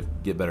it, you need to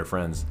get better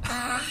friends.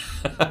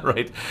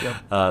 Right?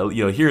 Yep.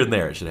 Here and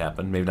there it should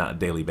happen. Maybe not on a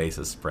daily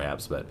basis,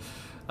 perhaps, but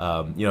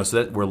so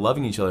that we're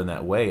loving each other in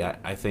that way.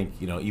 I think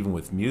even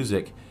with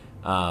music,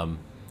 to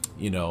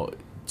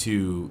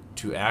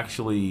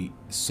actually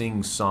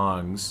sing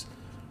songs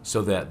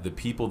so that the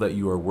people that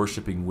you are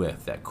worshiping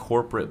with, that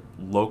corporate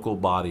local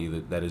body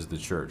that is the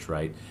church,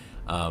 right?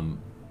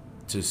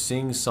 To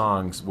sing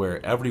songs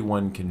where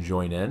everyone can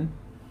join in.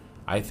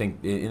 I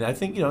think,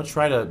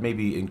 try to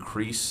maybe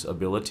increase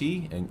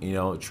ability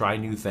and, try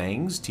new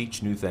things,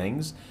 teach new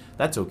things.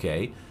 That's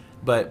okay.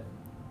 But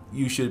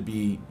you should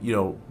be,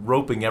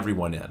 roping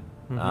everyone in.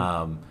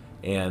 Mm-hmm.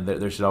 And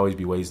there should always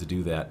be ways to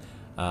do that.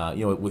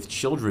 With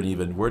children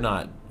even, we're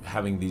not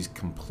having these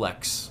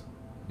complex,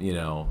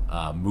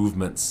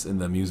 movements in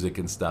the music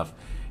and stuff.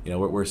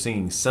 We're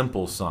singing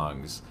simple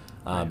songs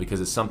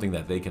because it's something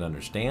that they can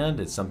understand.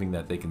 It's something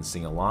that they can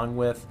sing along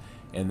with.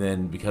 And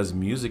then because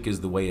music is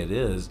the way it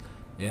is,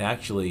 it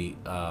actually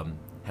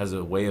has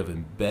a way of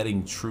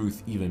embedding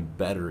truth even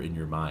better in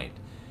your mind.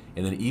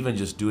 And then even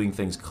just doing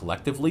things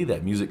collectively,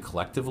 that music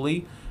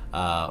collectively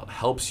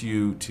helps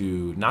you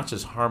to not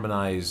just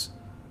harmonize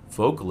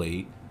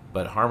vocally,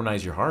 but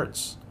harmonize your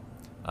hearts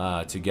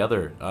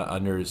together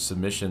under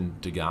submission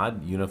to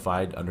God,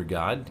 unified under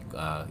God,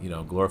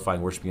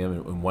 glorifying, worshiping Him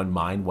in one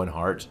mind, one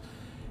heart,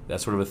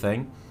 that sort of a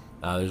thing.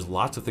 There's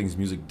lots of things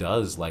music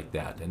does like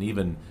that, and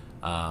even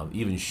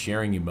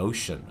sharing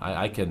emotion.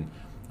 I can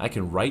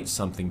write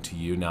something to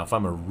you. Now, if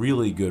I'm a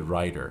really good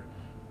writer,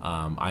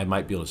 I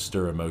might be able to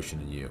stir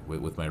emotion in you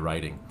with my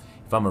writing.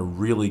 If I'm a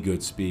really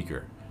good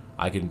speaker,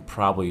 I can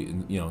probably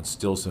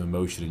instill some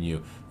emotion in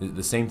you.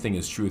 The same thing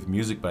is true with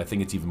music, but I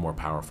think it's even more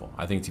powerful.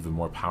 I think it's even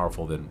more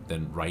powerful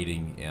than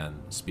writing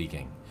and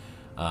speaking.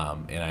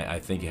 And I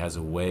think it has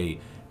a way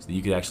so that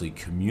you could actually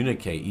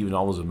communicate even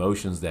all those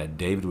emotions that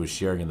David was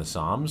sharing in the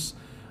Psalms,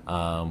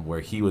 where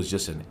he was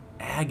just in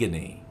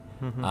agony,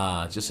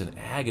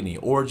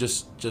 or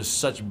just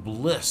such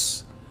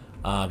bliss.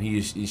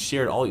 He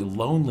shared all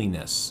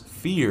loneliness,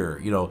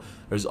 fear.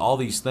 There's all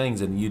these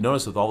things, and you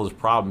notice with all those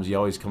problems, he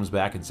always comes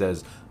back and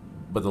says,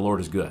 "But the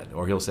Lord is good,"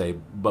 or he'll say,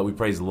 "But we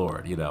praise the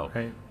Lord."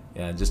 Right.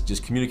 And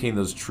just communicating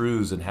those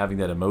truths and having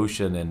that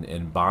emotion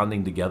and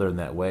bonding together in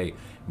that way.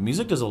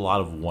 Music does a lot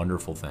of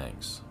wonderful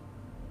things.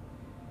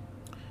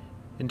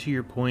 And to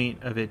your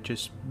point of it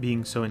just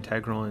being so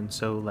integral and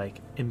so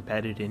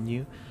embedded in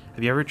you,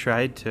 have you ever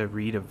tried to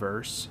read a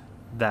verse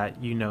that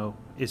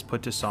is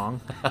put to song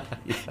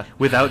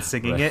without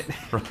singing it?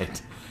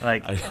 Right.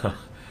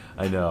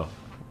 I know.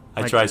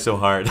 I try so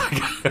hard.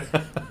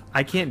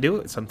 I can't do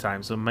it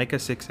sometimes. So Micah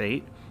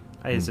 6:8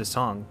 is a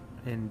song,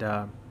 and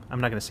I'm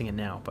not going to sing it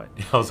now, but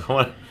it's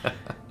not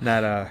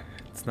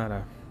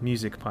a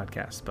music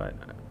podcast, but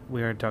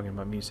we are talking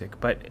about music.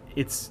 But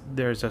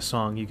there's a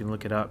song, you can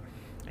look it up,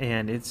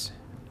 and it's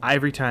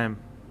every time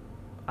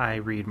I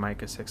read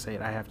Micah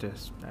 6:8,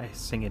 I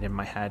sing it in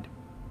my head.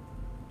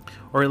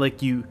 Or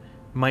you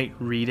might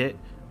read it,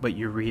 but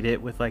you read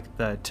it with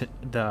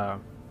the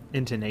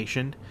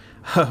intonation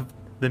of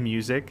the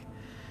music.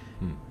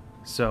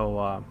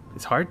 So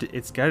it's hard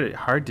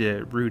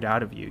to root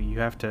out of you. You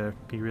have to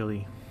be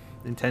really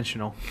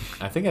intentional.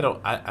 I think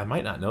I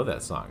might not know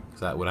that song,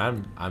 because when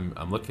I'm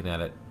looking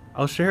at it,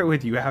 I'll share it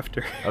with you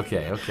after.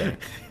 Okay.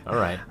 All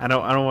right. I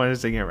don't want to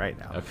sing it right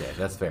now. Okay,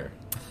 that's fair.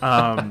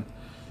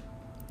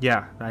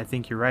 Yeah, I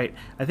think you're right.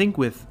 I think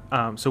with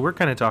so we're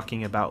kind of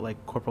talking about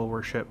corporal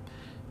worship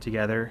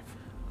together.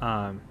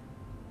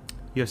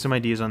 You have some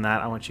ideas on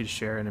that I want you to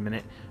share in a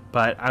minute.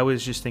 But I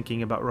was just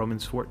thinking about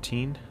Romans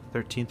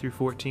 14:13 through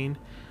 14.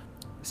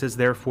 It says,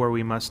 "Therefore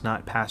we must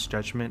not pass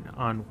judgment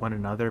on one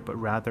another, but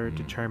rather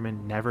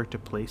determine never to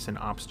place an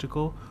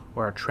obstacle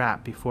or a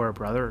trap before a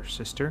brother or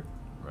sister.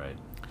 Right.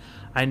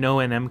 I know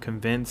and am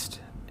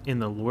convinced in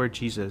the Lord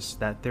Jesus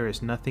that there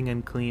is nothing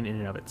unclean in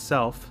and of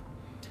itself.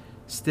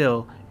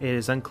 Still, it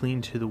is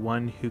unclean to the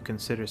one who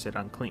considers it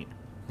unclean."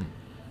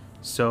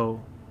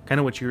 So, kind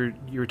of what you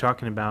were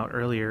talking about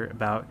earlier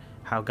about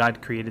how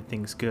God created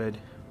things good,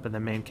 but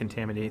then man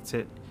contaminates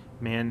it.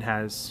 Man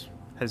has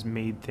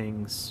made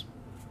things,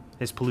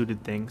 has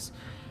polluted things.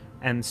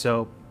 And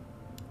so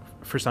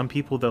for some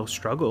people, they'll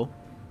struggle,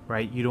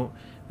 right? You don't,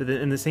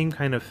 in the same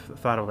kind of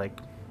thought of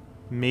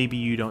maybe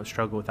you don't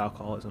struggle with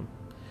alcoholism.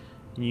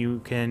 You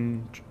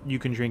can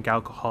drink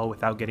alcohol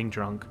without getting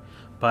drunk,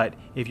 But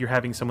if you're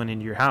having someone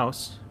into your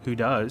house who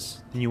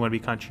does, then you want to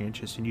be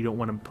conscientious and you don't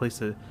want to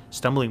place a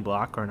stumbling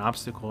block or an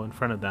obstacle in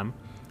front of them.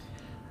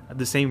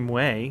 The same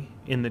way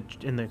in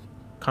the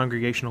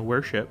congregational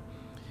worship,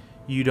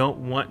 you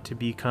don't want to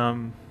be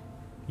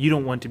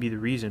the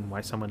reason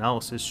why someone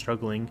else is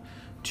struggling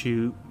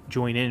to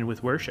join in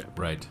with worship.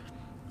 Right.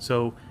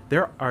 So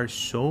there are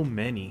so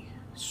many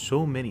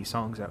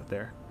songs out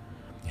there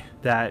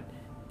that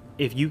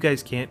if you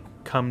guys can't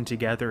come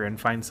together and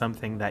find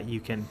something that you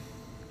can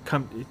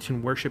come to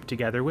worship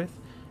together with,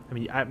 I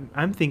mean,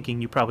 I'm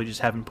thinking you probably just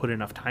haven't put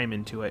enough time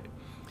into it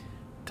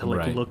to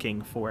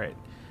looking for it,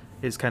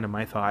 is kind of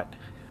my thought.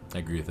 I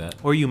agree with that.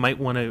 Or you might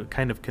want to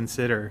kind of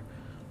consider,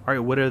 all right,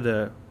 what are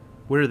the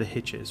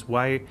hitches?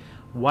 Why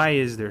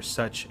is there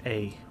such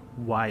a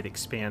wide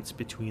expanse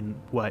between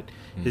what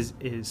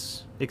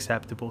is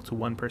acceptable to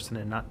one person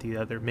and not the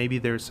other? Maybe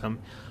there's some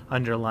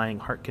underlying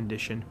heart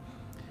condition.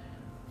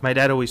 My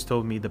dad always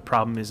told me the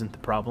problem isn't the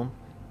problem.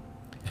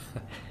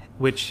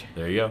 Which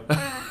there you go.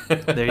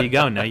 There you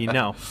go. Now you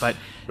know. But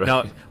right.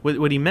 No,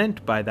 what he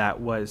meant by that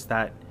was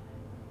that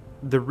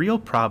the real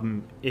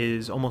problem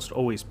is almost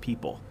always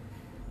people.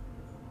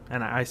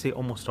 And I say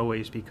almost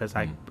always because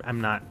I'm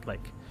not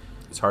like...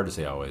 It's hard to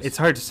say always. It's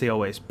hard to say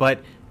always,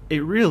 but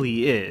it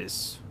really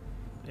is,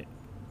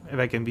 if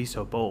I can be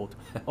so bold,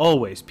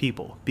 always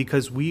people,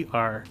 because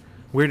we're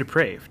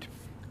depraved.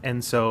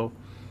 And so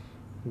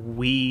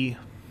we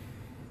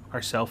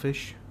are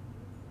selfish,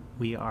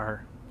 we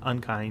are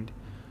unkind,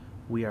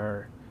 we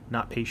are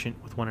not patient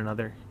with one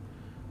another,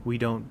 we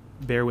don't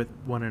bear with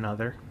one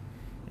another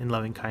in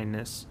loving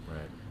kindness.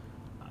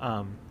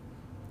 Right.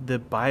 The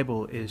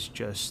Bible is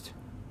just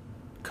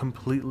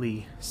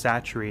completely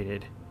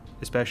saturated,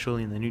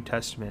 especially in the New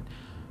Testament,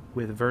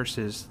 with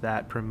verses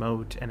that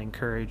promote and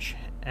encourage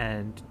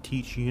and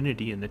teach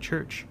unity in the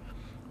church.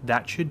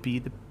 That should be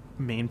the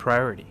main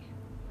priority.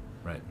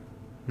 Right.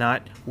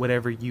 Not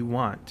whatever you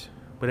want,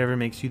 whatever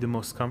makes you the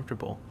most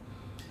comfortable.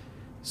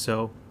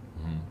 So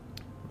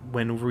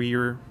when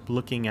we're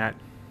looking at,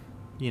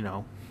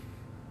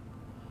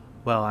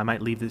 well, I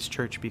might leave this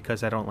church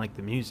because I don't like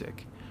the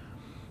music.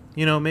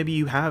 Maybe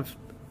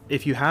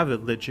if you have a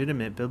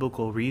legitimate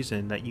biblical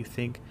reason that you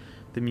think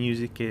the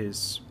music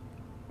is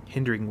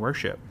hindering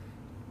worship,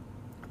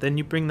 then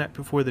you bring that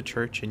before the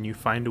church and you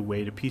find a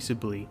way to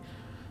peaceably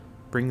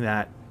bring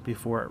that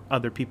before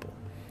other people,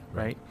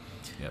 right?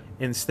 Yep.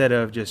 Instead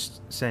of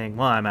just saying,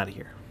 well, I'm out of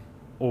here,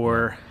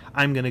 or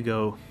I'm going to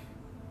go,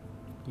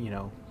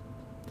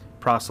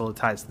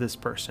 proselytize this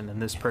person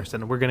and this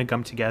person, and we're going to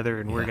come together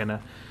and we're going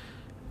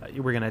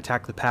to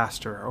attack the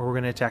pastor, or we're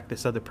going to attack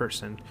this other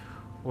person,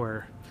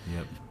 or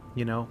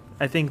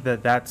I think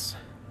that's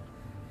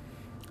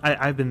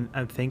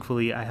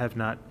thankfully I have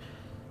not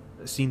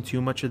seen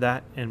too much of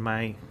that in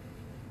my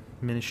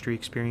ministry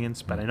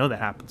experience, but I know that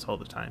happens all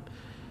the time.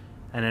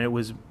 And it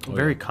was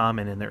very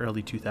common in the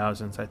early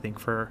 2000s, I think,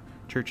 for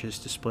churches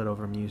to split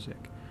over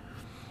music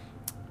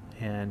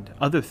and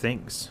other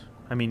things.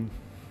 I mean,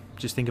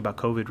 just think about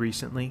COVID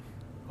recently.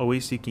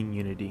 Always seeking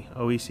unity,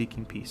 always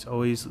seeking peace,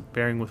 always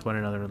bearing with one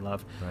another in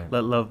love. Right.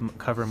 Let love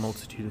cover a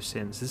multitude of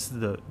sins.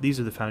 These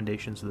are the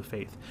foundations of the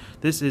faith.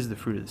 This is the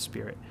fruit of the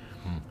Spirit,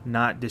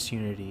 not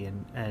disunity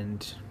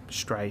and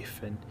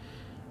strife and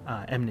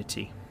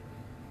enmity.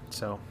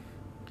 So,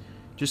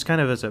 just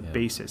kind of as a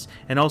basis,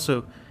 and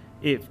also,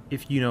 if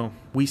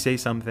we say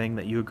something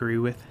that you agree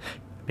with,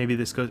 maybe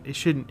this goes. It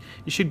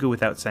should go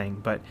without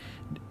saying, but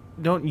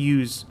don't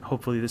use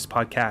hopefully this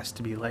podcast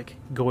to be like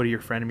go to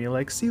your friend and be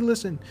like, see,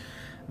 listen.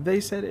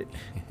 They said it.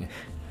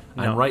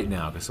 I'm right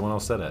now because someone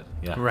else said it.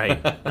 Yeah.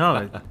 Right.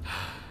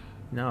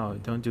 No,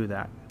 don't do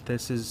that.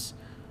 This is,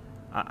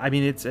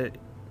 it's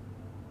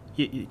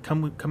you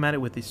come at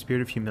it with the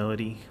spirit of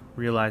humility,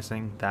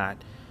 realizing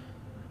that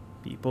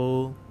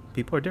people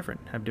are different,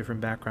 have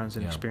different backgrounds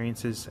and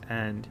experiences,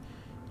 and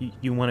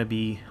you want to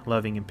be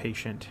loving and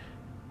patient.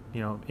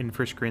 In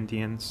 1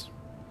 Corinthians,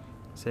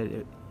 it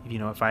said,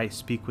 if I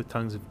speak with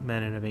tongues of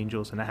men and of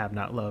angels and I have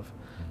not love,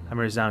 I'm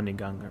a resounding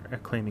gong, or a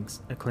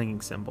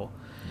clanging cymbal.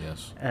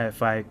 Yes.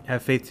 If I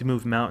have faith to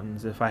move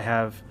mountains, if I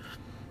have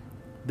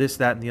this,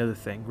 that, and the other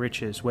thing,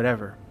 riches,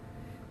 whatever,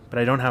 but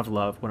I don't have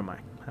love, what am I?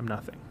 I'm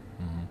nothing.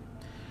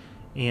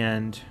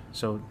 And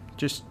so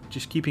just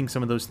keeping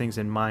some of those things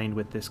in mind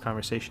with this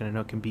conversation. I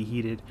know it can be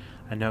heated.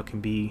 I know it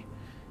can be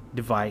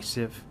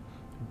divisive,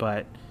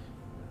 but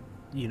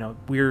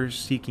we're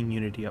seeking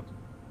unity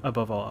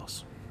above all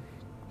else.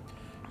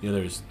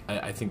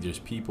 I think there's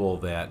people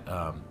that,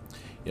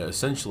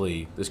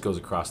 essentially this goes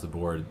across the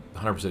board,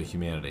 100% of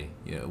humanity,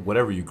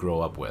 whatever you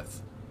grow up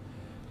with,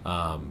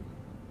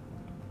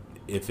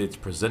 if it's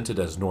presented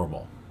as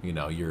normal,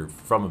 you're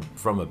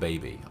from a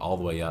baby all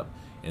the way up,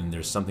 and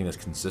there's something that's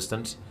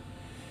consistent,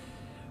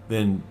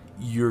 then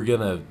you're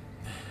gonna,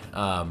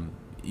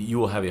 you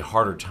will have a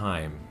harder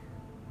time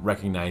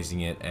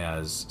recognizing it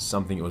as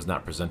something it was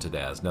not presented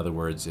as. In other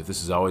words, if this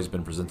has always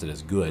been presented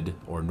as good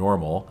or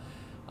normal,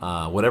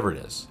 whatever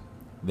it is,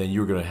 then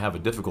you're going to have a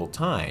difficult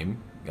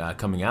time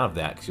coming out of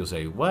that, because you'll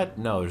say, what?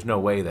 No, there's no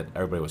way that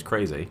everybody was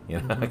crazy,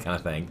 that kind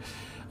of thing.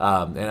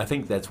 And I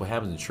think that's what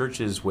happens in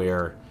churches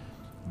where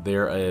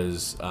there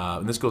is,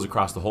 and this goes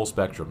across the whole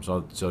spectrum.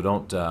 So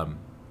don't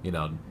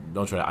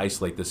don't try to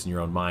isolate this in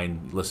your own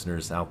mind,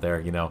 listeners out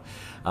there.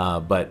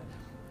 But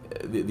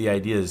the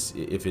idea is,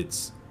 if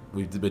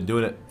we've been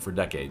doing it for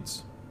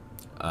decades,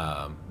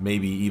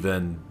 maybe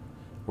even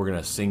we're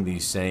gonna sing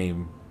these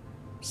same,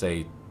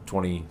 say,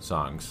 20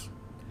 songs,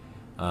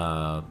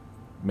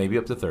 maybe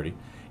up to 30,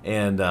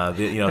 and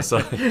so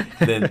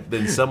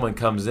then someone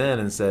comes in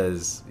and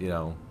says,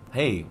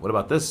 hey, what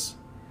about this?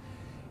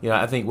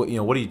 I think what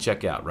do you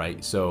check out,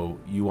 right? So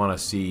you want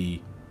to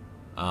see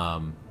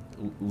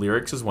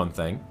lyrics is one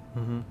thing,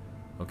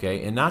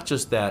 okay, and not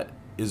just that.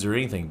 Is there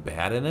anything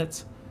bad in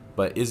it?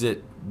 But is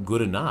it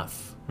good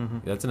enough?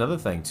 That's another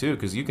thing too,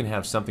 because you can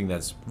have something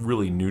that's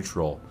really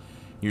neutral.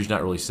 You're just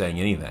not really saying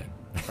anything,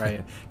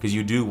 right? Because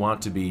you do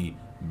want to be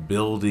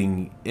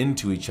building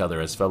into each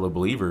other as fellow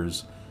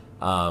believers.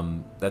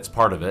 That's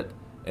part of it,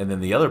 and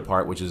then the other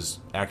part, which is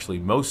actually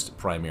most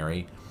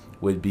primary,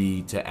 would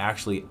be to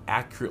actually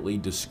accurately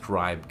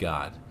describe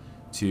God.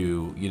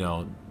 To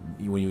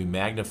when you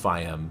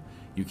magnify Him,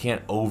 you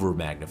can't over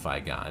magnify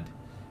God.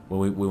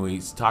 When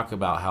we talk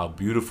about how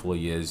beautiful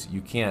He is,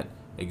 you can't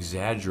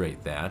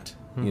exaggerate that.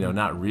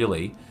 Not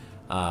really.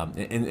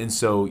 And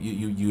so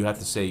you have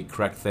to say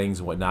correct things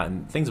and whatnot,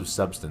 and things of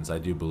substance, I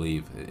do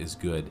believe, is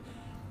good.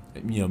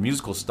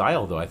 Musical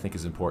style, though, I think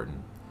is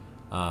important.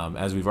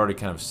 As we've already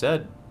kind of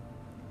said,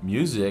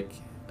 music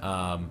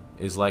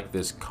is like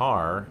this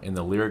car, and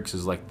the lyrics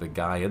is like the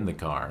guy in the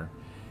car,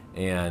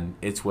 and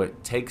it's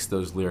what takes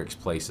those lyrics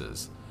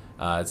places.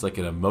 It's like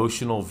an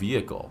emotional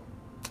vehicle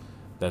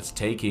that's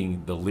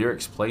taking the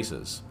lyrics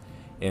places,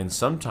 and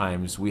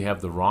sometimes we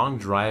have the wrong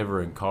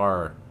driver and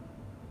car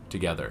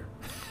together.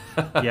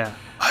 Yeah,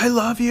 I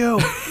love you.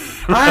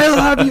 I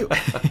love you.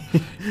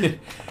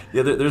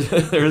 Yeah,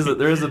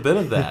 there's a bit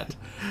of that,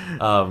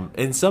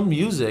 and some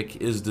music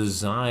is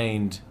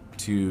designed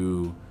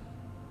to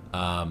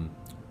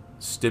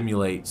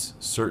stimulate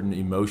certain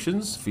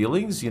emotions,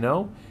 feelings, put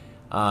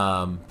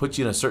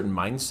you in a certain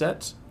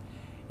mindset.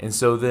 And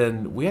so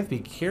then we have to be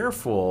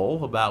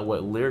careful about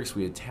what lyrics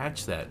we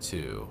attach that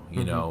to,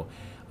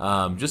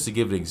 just to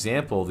give an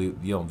example,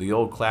 the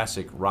old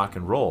classic rock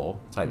and roll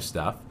type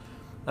stuff.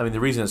 I mean,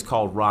 the reason it's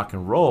called rock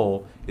and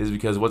roll is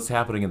because what's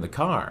happening in the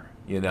car,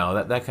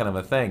 that kind of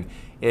a thing.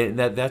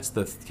 That's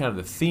the kind of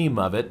the theme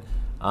of it.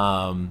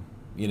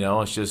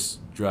 It's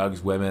just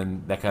drugs,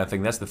 women, that kind of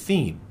thing. That's the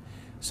theme.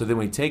 So then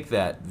we take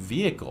that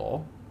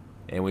vehicle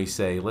and we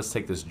say, let's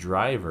take this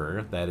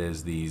driver that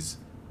is these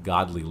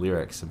godly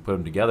lyrics and put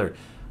them together.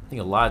 I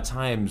think a lot of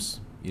times,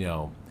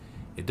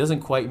 it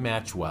doesn't quite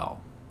match well.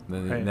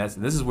 Right. And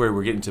this is where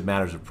we're getting to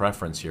matters of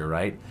preference here,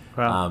 right?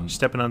 Well,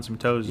 stepping on some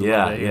toes a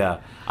little bit. Yeah.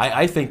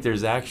 I think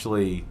there's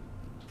actually,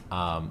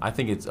 I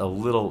think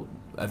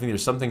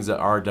there's some things that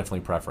are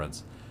definitely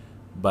preference,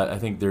 but I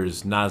think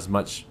there's not as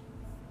much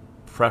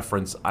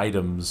preference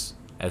items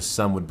as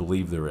some would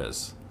believe there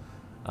is.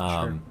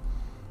 Sure.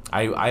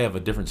 I have a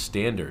different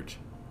standard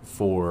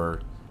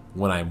for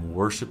when I'm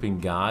worshiping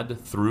God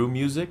through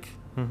music,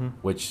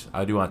 which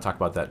I do want to talk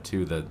about that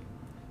too, that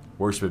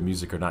worship and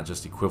music are not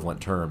just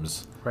equivalent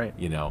terms, right?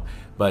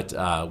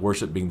 But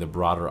worship being the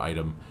broader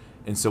item.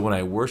 And so when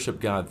I worship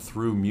God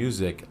through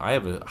music, I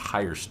have a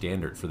higher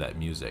standard for that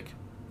music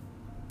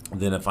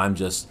than if I'm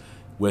just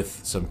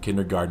with some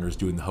kindergartners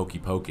doing the hokey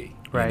pokey.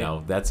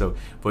 Right. That's a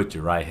put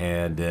your right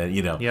hand in,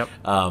 Yep.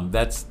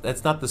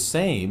 That's not the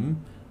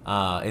same.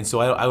 And so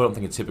I don't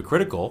think it's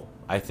hypocritical.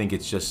 I think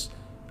it's just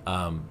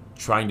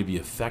trying to be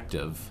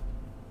effective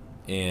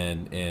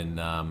in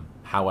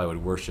how I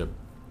would worship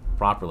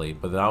properly.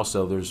 But then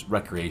also there's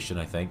recreation,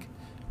 I think.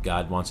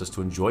 God wants us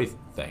to enjoy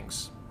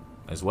things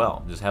as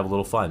well. Just have a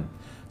little fun.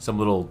 Some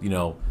little,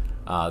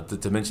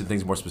 to mention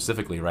things more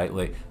specifically, right?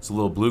 Like it's a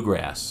little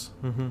bluegrass.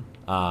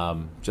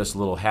 Just a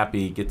little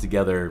happy get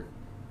together,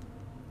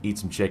 eat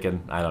some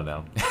chicken. I don't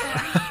know.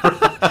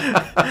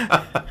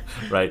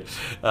 Right.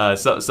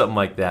 Something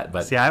like that.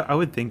 But see, I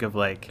would think of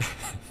like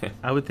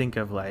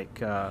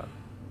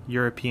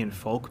European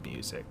folk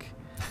music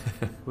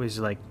was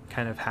like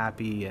kind of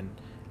happy. And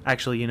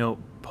actually,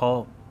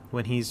 Paul,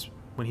 when he's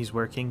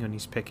working, when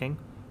he's picking,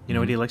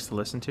 what he likes to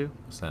listen to?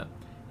 What's that?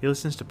 He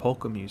listens to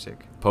polka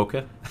music.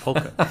 Polka. Well,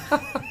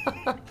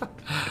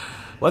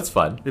 that's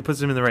fun. It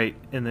puts him in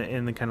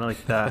the kind of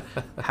like the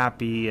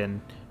happy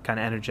and kind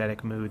of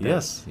energetic mood.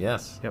 Yes.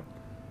 Yep.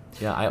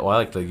 Yeah, I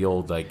like the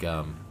old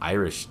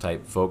Irish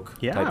type folk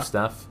type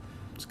stuff.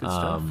 It's good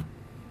stuff.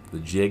 The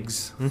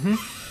jigs.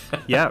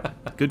 Yeah,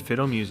 good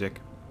fiddle music.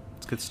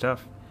 It's good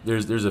stuff.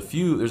 There's a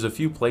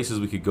few places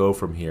we could go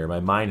from here.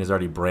 My mind has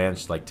already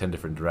branched like 10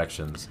 different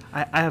directions.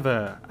 I have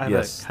a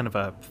kind of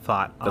a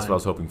thought. That's what I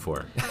was hoping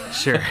for.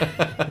 Sure.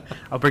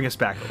 I'll bring us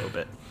back a little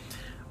bit.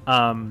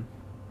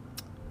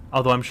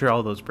 Although I'm sure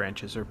all those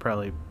branches are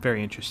probably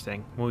very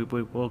interesting.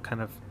 We'll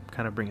kind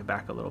of bring it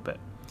back a little bit.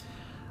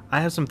 I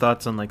have some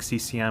thoughts on like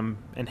CCM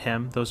and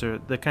hymn. Those are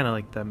the kind of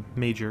like the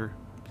major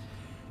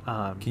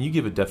Can you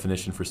give a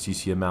definition for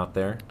CCM out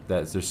there?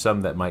 There's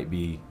some that might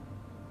be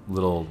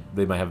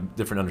they might have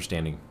different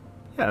understanding.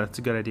 Yeah, that's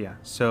a good idea.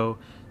 So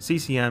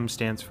CCM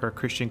stands for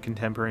Christian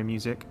Contemporary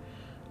Music.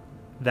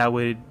 That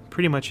would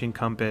pretty much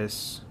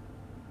encompass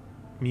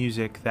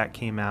music that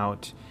came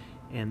out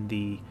in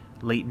the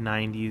late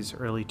 90s,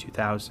 early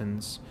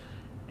 2000s.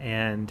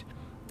 And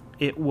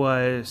it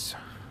was,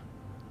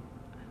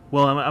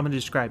 well, I'm going to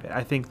describe it.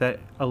 I think that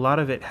a lot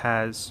of it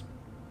has,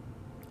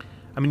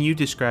 I mean, you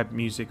described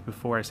music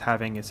before as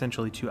having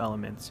essentially two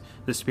elements,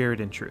 the spirit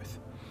and truth.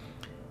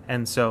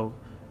 And so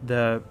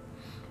the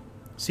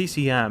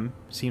CCM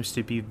seems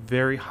to be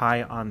very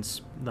high on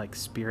like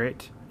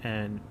spirit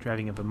and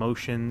driving of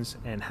emotions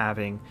and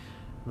having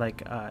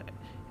like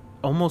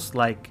almost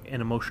like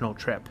an emotional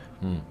trip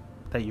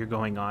that you're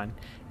going on,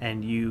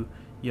 and you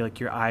like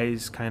your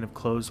eyes kind of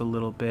close a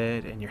little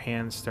bit and your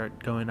hands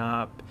start going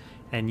up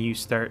and you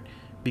start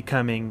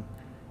becoming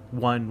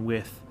one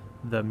with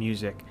the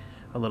music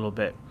a little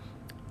bit,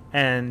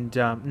 and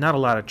not a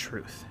lot of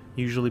truth,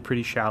 usually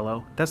pretty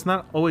shallow. That's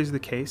not always the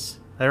case.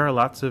 There are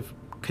lots of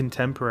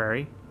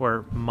contemporary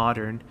or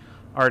modern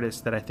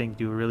artists that I think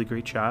do a really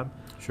great job.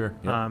 Sure.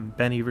 Yep.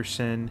 Ben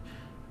Everson,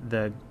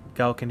 the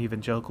Gallican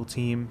Evangelical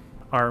team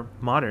are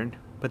modern,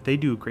 but they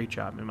do a great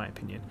job in my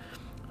opinion.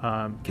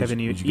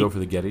 Would you go for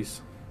the Gettys?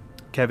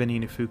 Kevin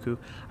Inafuku.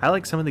 I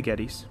like some of the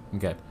Gettys.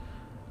 Okay.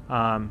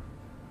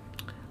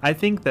 I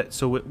think that,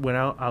 so when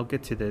I'll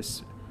get to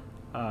this,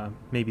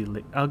 maybe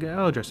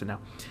I'll address it now.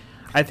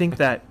 I think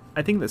that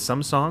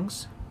some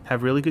songs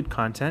have really good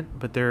content,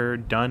 but they're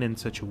done in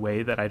such a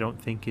way that I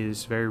don't think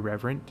is very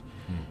reverent.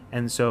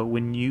 And so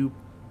when you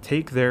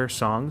take their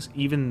songs,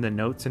 even the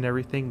notes and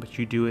everything, but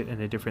you do it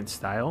in a different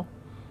style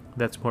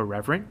that's more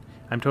reverent,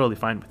 I'm totally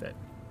fine with it.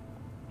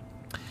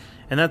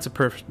 And that's a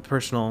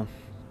personal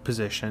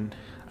position.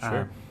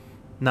 Sure.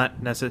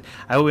 Not necessarily.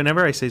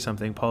 Whenever I say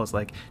something, Paul is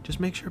like, just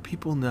make sure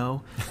people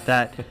know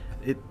that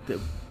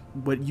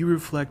what you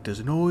reflect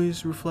doesn't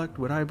always reflect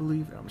what I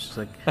believe. I'm just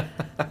like,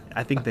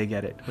 I think they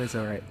get it. It's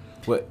all right.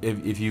 Well,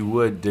 if you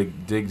would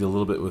dig a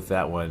little bit with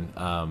that one,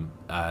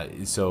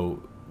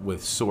 so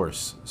with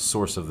source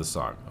of the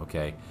song,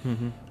 okay.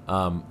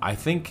 Mm-hmm. I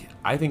think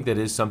that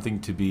is something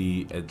to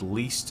be at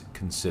least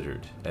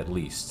considered,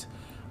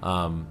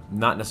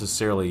 not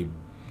necessarily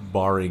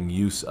barring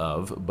use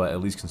of, but at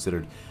least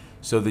considered.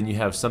 So then you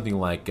have something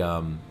like,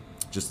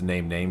 just to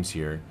name names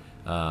here,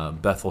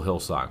 Bethel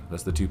Hillsong.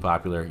 That's the two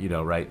popular,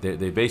 right?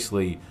 They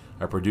basically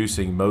are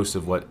producing most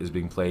of what is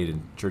being played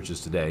in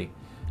churches today.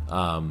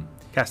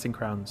 Casting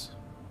Crowns.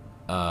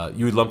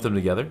 You would lump them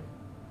together?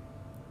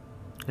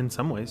 In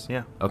some ways,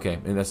 yeah. Okay,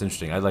 and that's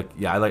interesting. I'd like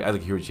to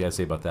hear what you had to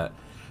say about that.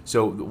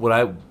 So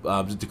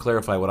what to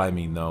clarify what I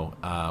mean though,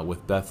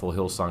 with Bethel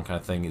Hillsong kind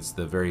of thing, it's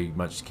the very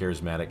much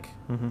charismatic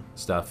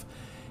stuff.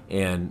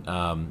 And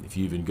if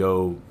you even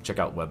go check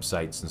out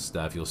websites and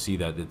stuff, you'll see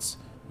that it's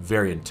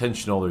very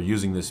intentional. They're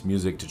using this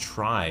music to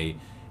try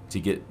to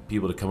get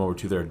people to come over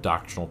to their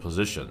doctrinal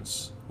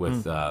positions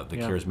with the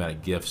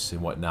charismatic gifts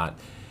and whatnot.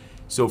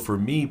 So for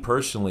me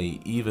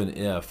personally, even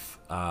if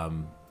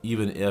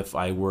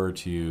I were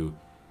to,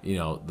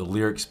 the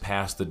lyrics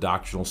pass the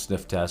doctrinal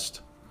sniff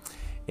test,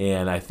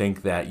 and I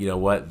think that,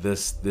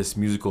 this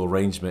musical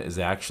arrangement is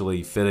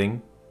actually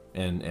fitting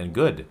and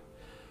good.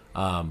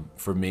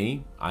 For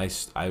me, I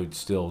would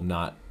still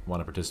not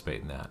want to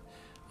participate in that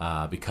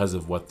because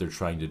of what they're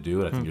trying to do,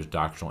 and I think there's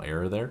doctrinal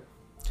error there.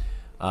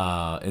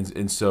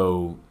 And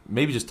so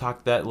maybe just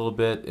talk that a little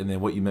bit, and then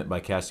what you meant by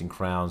casting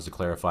crowns to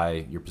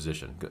clarify your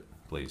position. Good,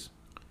 please.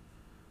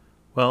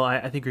 Well,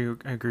 I think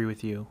I agree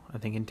with you. I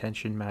think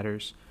intention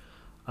matters.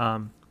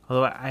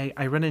 Although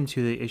I run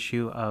into the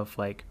issue of,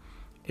 like,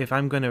 if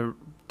I'm going to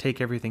take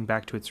everything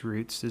back to its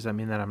roots, does that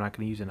mean that I'm not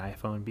going to use an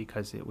iPhone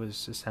because it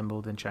was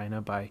assembled in China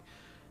by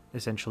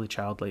essentially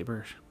child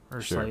labor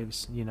or Sure.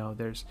 slaves? I'm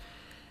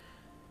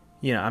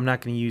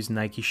not going to use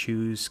Nike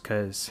shoes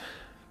because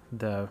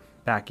the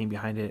backing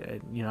behind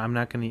it. I'm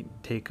not going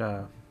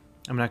to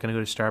I'm not going to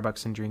go to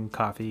Starbucks and drink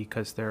coffee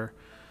because they're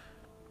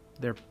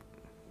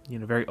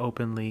very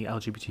openly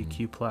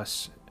LGBTQ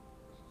plus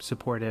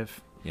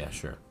supportive. Yeah,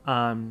 sure.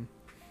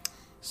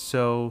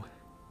 So,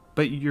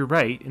 but you're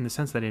right in the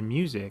sense that in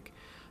music,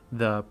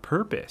 the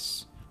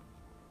purpose,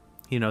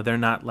 they're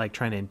not like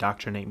trying to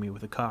indoctrinate me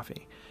with a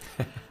coffee,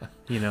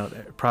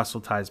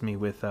 proselytize me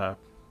with a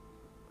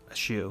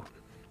shoe.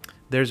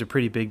 There's a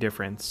pretty big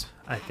difference.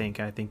 I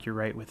think you're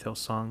right with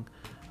Hillsong.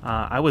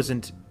 I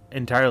wasn't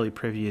entirely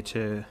privy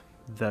to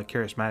the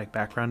charismatic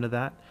background of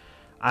that.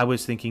 I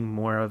was thinking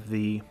more of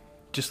the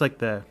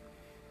kind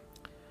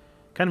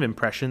of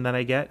impression that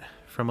I get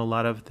from a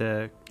lot of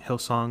the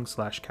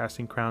Hillsong /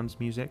 Casting Crowns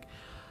music.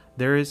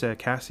 There is a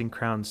Casting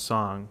Crowns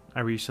song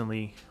I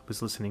recently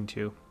was listening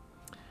to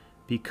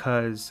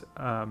because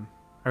I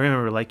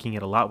remember liking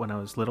it a lot when I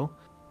was little.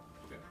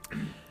 Okay.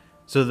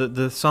 So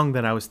the song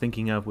that I was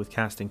thinking of with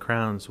Casting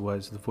Crowns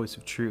was The Voice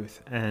of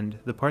Truth, and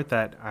the part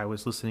that I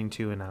was listening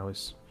to and it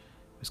was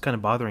kind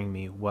of bothering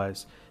me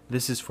was,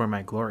 "This is for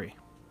my glory."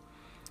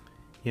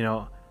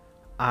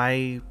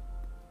 I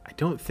I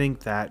don't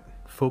think that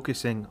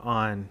focusing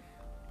on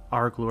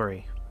our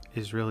glory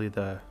is really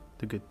the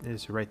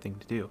right thing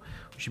to do.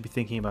 We should be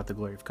thinking about the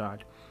glory of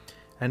God.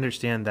 I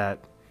understand that.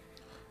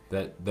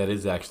 That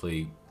is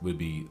actually would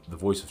be the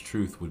voice of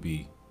truth would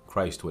be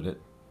Christ, wouldn't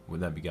it?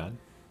 Wouldn't that be God?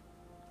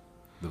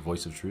 The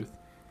voice of truth.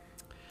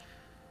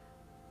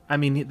 I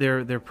mean,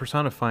 they're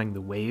personifying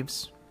the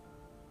waves.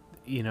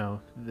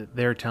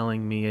 They're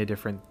telling me a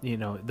different.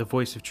 The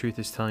voice of truth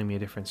is telling me a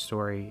different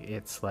story.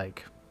 It's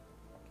like,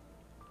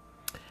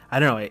 I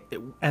don't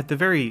know. At the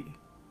very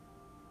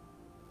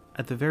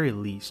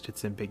least,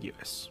 it's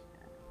ambiguous,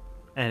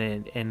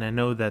 and I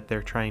know that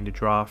they're trying to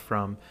draw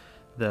from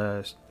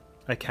the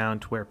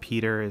account where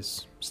Peter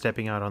is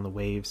stepping out on the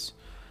waves.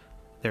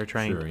 They're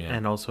trying, Sure, yeah.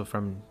 and also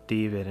from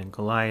David and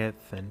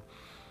Goliath, and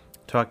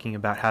talking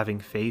about having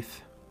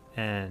faith,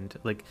 and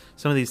like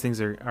some of these things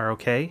are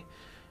okay,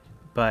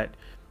 but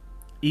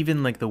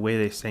even like the way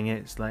they sing it,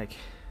 it's like,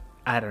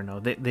 I don't know.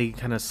 They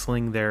kind of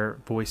sling their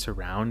voice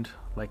around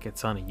like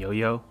it's on a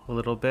yo-yo a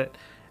little bit,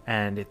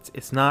 and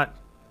it's not.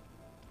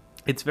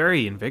 It's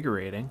very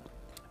invigorating,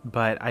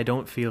 but I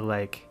don't feel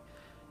like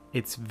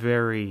it's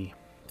very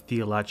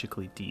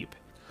theologically deep.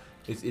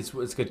 It's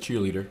like a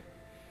cheerleader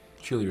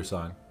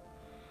song,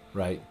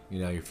 right?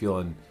 You're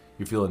feeling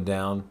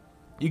down.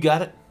 You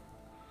got it.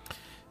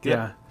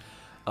 Yeah.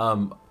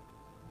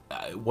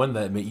 One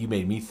that you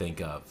made me think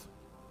of.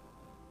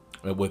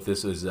 What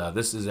this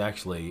is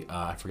actually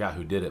I forgot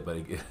who did it, but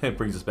it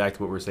brings us back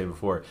to what we were saying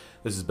before.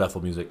 This is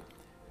Bethel music.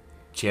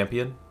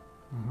 Champion.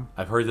 Mm-hmm.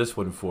 I've heard this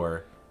one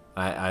before.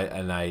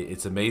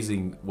 It's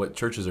amazing what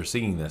churches are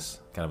singing this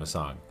kind of a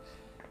song,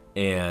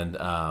 and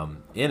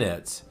in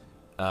it,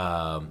 it's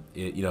kind of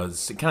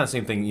the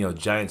same thing.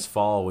 Giants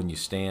fall when you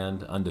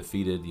stand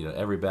undefeated.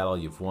 Every battle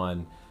you've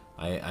won.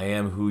 I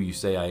am who you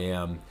say I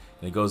am,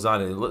 and it goes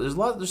on. And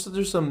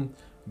there's some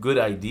good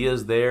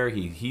ideas there.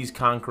 He's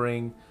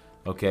conquering.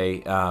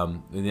 Okay,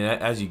 and then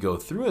as you go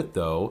through it,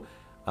 though,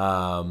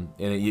 and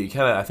you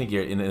kind of, I think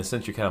you're in a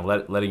sense you're kind of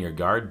letting your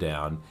guard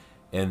down,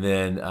 and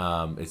then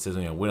it says,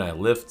 when I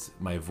lift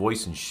my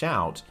voice and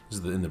shout, this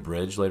is in the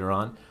bridge later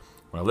on,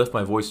 when I lift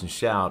my voice and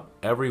shout,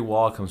 every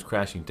wall comes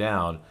crashing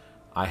down.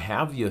 I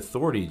have the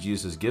authority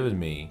Jesus has given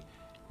me.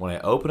 When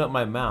I open up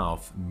my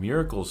mouth,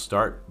 miracles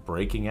start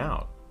breaking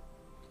out.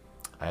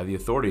 I have the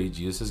authority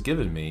Jesus has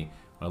given me.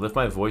 When I lift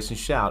my voice and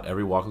shout,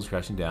 every wall comes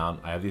crashing down.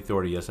 I have the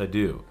authority, yes I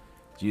do.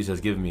 Jesus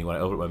has given me, when I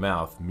open up my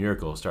mouth,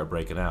 miracles start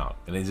breaking out.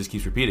 And it just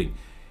keeps repeating.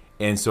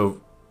 And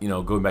so,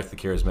 going back to the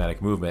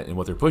charismatic movement and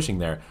what they're pushing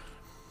there,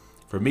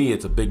 for me,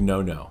 it's a big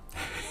no-no.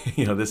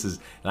 And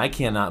I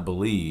cannot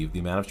believe the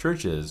amount of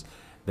churches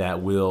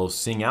that will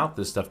sing out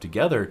this stuff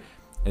together.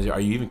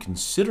 Are you even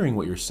considering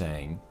what you're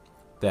saying,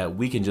 that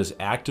we can just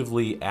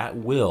actively, at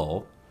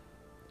will,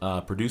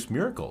 produce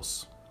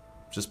miracles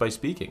just by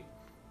speaking?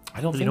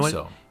 I don't think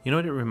so. You know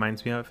what it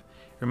reminds me of?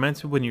 It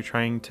reminds me of when you're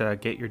trying to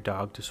get your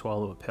dog to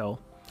swallow a pill.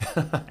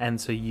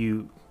 And so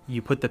you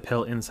put the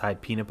pill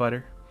inside peanut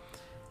butter,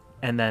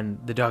 and then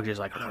the dog just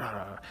like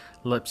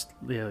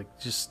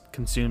just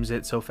consumes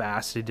it so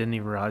fast it didn't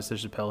even realize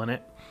there's a pill in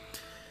it.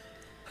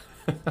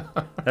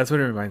 That's what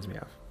it reminds me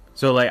of.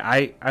 So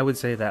like I would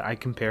say that I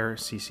compare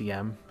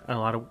CCM in a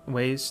lot of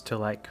ways to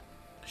like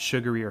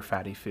sugary or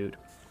fatty food.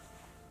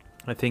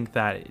 I think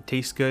that it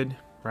tastes good,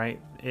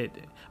 right?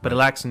 But it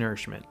lacks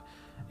nourishment.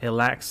 It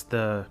lacks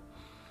the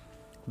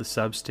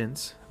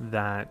substance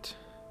that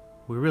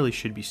we really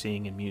should be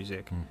seeing in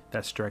music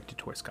that's directed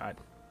towards God.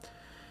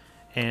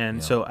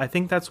 And so I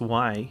think that's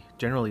why,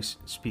 generally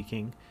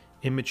speaking,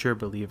 immature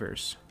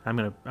believers.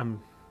 I'm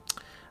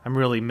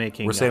really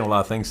making. We're saying a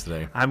lot of things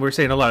today. We're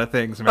saying a lot of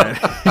things, man.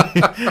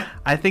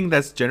 I think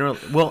that's generally.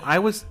 Well, I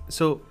was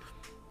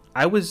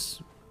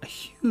a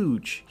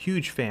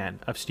huge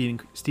fan of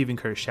Stephen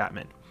Curtis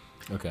Chapman.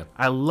 Okay.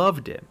 I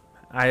loved him.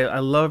 I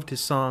loved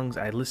his songs.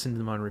 I listened to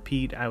them on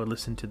repeat. I would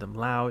listen to them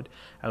loud.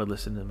 I would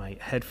listen to my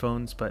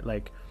headphones. But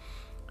like,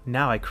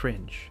 now I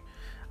cringe.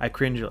 Like,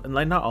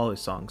 not all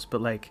his songs,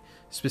 but like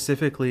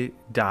specifically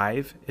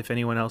Dive. If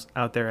anyone else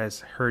out there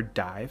has heard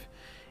Dive,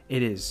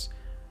 it is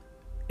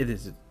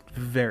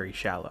very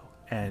shallow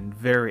and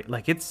very,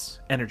 like, it's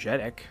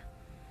energetic,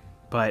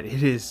 but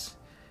there's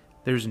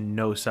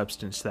no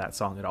substance to that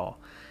song at all,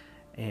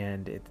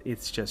 and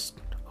it's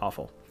just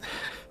awful.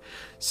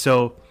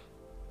 So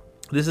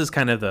this is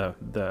kind of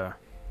the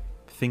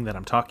thing that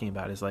I'm talking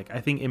about, is like,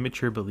 I think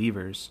immature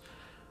believers,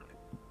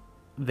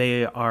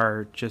 they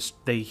are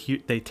just, they hear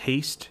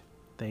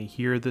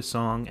the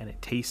song and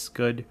it tastes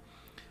good,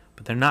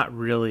 but they're not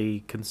really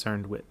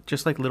concerned with,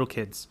 just like little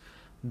kids,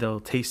 they'll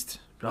taste,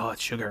 oh,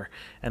 it's sugar,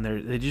 and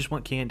they just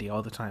want candy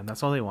all the time.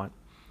 That's all they want.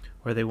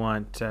 Or they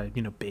want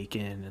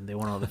bacon, and they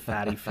want all the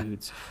fatty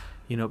foods,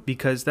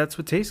 because that's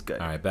what tastes good.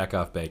 All right, back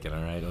off bacon.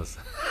 All right.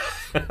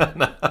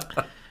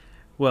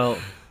 Well,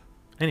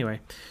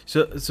 anyway,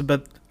 so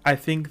but I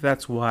think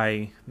that's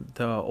why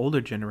the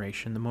older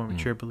generation, the more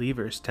mature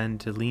believers, tend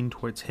to lean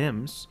towards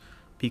hymns,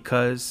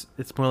 because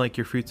it's more like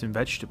your fruits and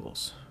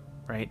vegetables,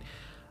 right?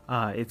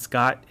 It's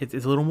a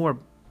little more,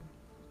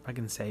 I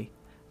can say,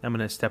 I'm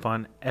going to step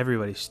on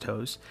everybody's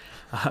toes.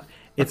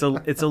 It's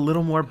a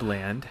little more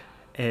bland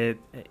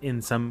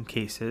in some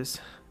cases.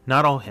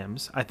 Not all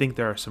hymns. I think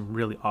there are some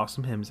really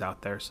awesome hymns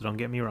out there, so don't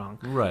get me wrong.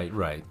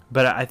 Right.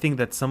 But I think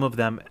that some of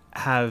them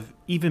have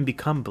even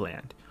become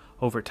bland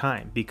over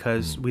time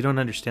because we don't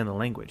understand the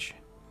language.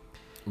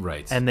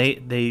 Right. And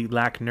they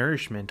lack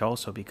nourishment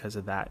also because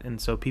of that.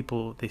 And so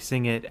people, they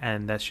sing it,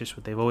 and that's just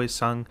what they've always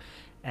sung,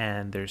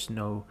 and there's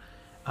no...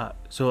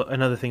 so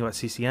another thing about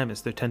CCM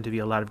is there tend to be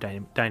a lot of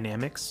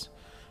dynamics.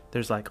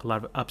 There's like a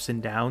lot of ups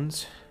and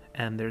downs,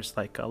 and there's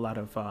like a lot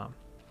of...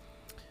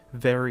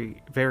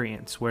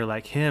 variants where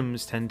like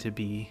hymns tend to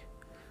be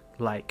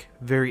like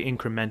very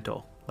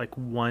incremental, like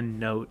one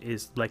note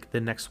is like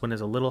the next one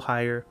is a little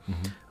higher,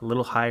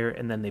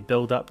 and then they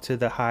build up to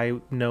the high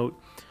note,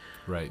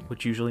 right,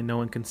 which usually no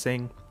one can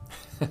sing,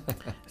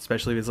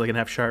 especially if it's like an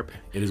F sharp.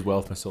 It is well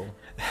with my soul.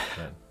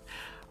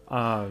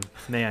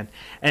 Man,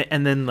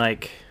 and then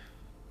like,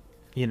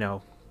 you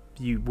know,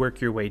 you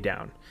work your way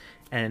down,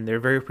 and they're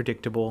very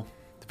predictable,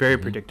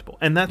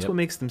 and that's what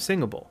makes them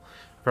singable.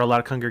 For a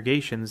lot of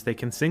congregations, they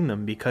can sing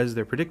them because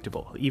they're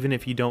predictable. Even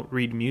if you don't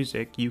read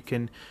music, you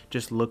can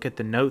just look at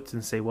the notes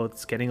and say, well,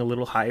 it's getting a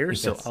little higher,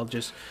 so I'll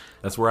just...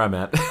 That's where I'm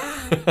at.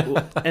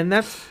 and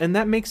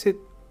that makes it...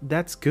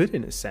 That's good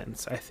in a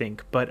sense, I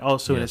think. But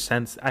also in a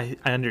sense, I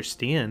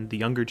understand the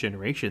younger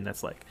generation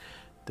that's like,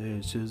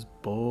 this is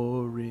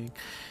boring.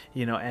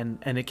 You know,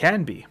 and it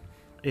can be.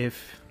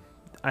 If,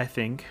 I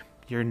think,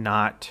 you're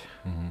not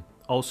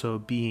also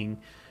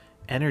being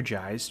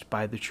energized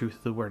by the truth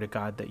of the Word of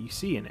God that you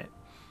see in it.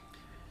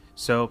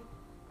 So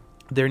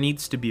there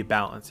needs to be a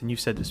balance, and you've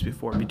said this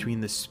before,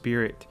 between the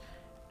spirit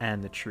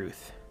and the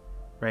truth,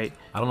 right?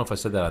 I don't know if I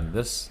said that on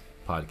this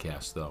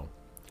podcast, though.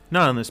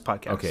 Not on this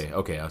podcast.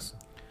 Okay.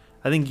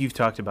 I think you've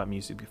talked about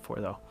music before,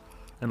 though,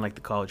 in like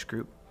the college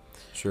group.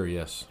 Sure,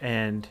 yes.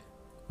 And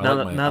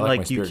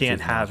you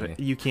can't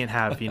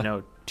have you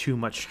know, too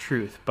much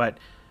truth, but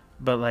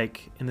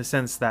like in the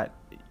sense that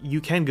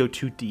you can go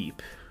too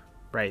deep,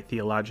 right,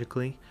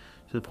 theologically,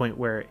 to the point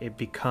where it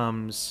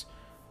becomes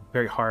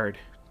very hard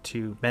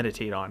to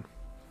meditate on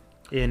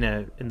in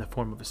the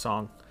form of a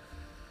song.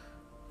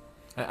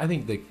 I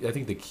think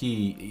the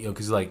key, you know,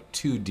 because like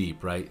too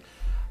deep, right?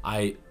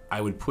 I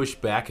would push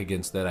back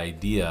against that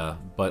idea,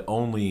 but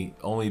only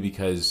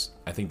because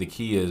I think the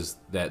key is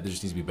that there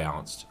just needs to be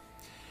balanced.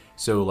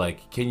 So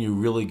like, can you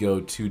really go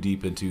too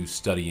deep into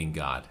studying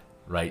God,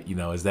 right? You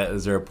know, is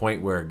there a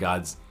point where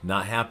God's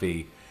not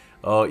happy?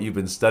 Oh, you've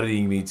been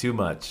studying me too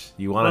much.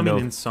 You want to know?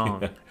 In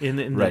song, in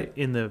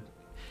the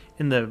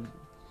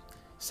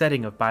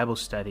setting of Bible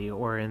study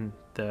or in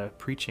the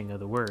preaching of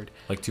the Word,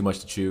 like too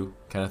much to chew,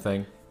 kind of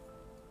thing.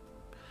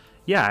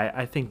 Yeah,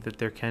 I think that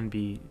there can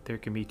be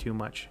too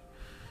much.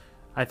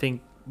 I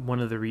think one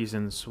of the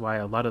reasons why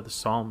a lot of the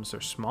Psalms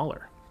are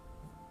smaller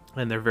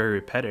and they're very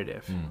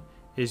repetitive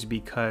is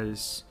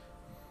because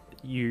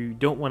you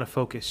don't want to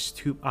focus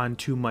on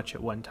too much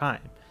at one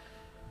time.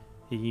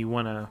 You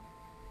want to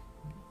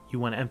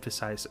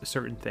emphasize a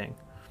certain thing.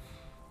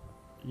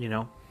 You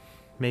know,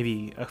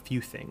 maybe a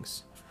few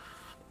things.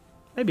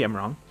 Maybe I'm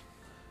wrong.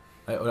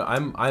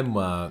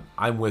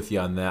 I'm with you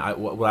on that.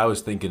 What I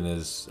was thinking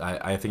is,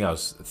 I think I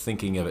was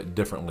thinking of it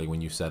differently when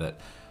you said it.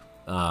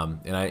 And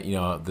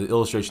the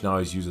illustration I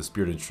always use of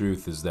spirit and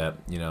truth is that,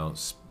 you know,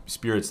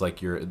 spirit's like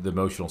the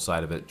emotional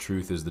side of it.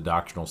 Truth is the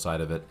doctrinal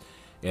side of it.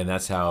 And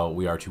that's how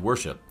we are to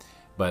worship.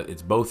 But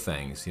it's both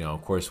things. You know,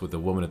 of course, with the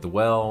woman at the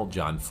well,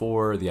 John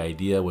 4, the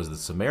idea was the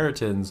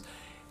Samaritans,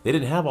 they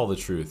didn't have all the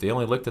truth. They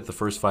only looked at the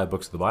first 5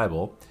 books of the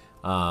Bible.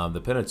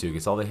 The Pentateuch,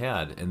 it's all they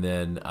had. And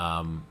then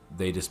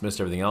they dismissed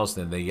everything else,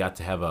 and they got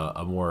to have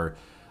a more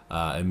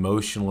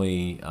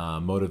emotionally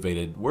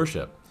motivated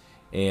worship.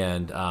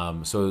 And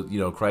so, you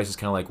know, Christ is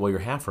kind of like, well, you're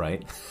half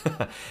right.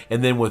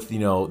 And then with, you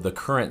know, the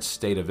current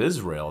state of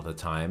Israel at the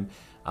time,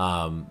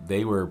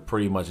 they were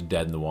pretty much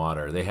dead in the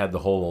water. They had the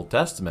whole Old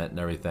Testament and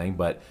everything,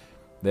 but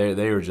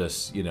they were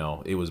just, you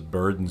know, it was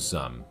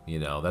burdensome. You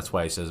know, that's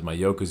why he says, my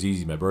yoke is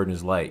easy, my burden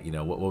is light. You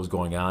know, what was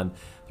going on?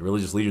 The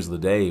religious leaders of the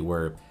day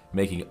were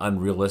making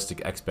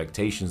unrealistic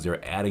expectations.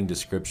 They're adding to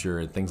Scripture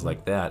and things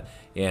like that.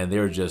 And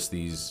they're just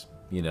these,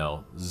 you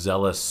know,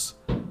 zealous,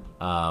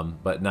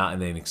 but not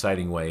in an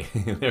exciting way.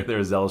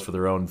 They're zealous for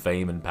their own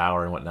fame and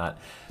power and whatnot.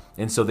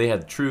 And so they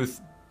had truth,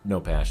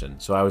 no passion.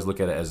 So I always look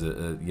at it as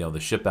the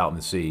ship out in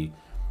the sea,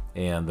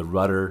 and the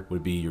rudder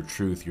would be your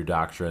truth, your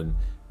doctrine.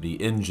 The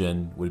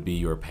engine would be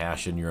your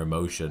passion, your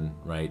emotion,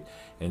 right?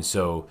 And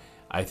so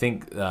I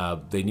think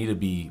they need to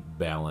be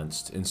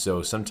balanced. And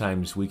so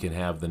sometimes we can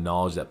have the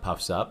knowledge that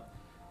puffs up.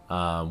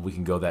 We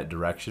can go that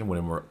direction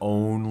when we're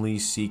only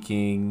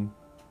seeking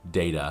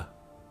data.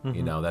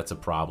 You know, that's a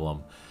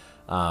problem.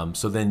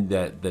 So then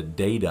the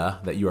data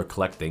that you are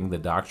collecting, the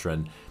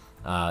doctrine,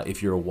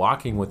 if you're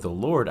walking with the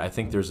Lord, I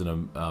think there's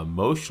an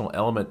emotional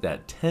element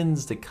that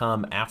tends to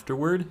come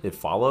afterward. It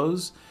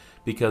follows.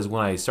 Because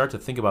when I start to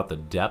think about the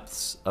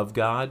depths of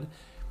God,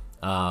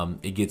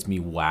 it gets me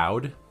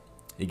wowed.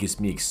 It gets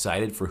me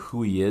excited for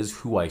who He is,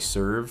 who I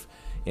serve,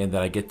 and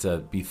that I get to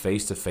be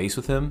face to face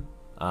with Him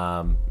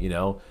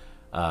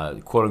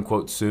quote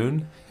unquote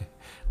soon.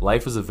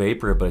 Life is a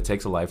vapor, but it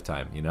takes a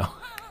lifetime,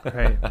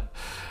 Right.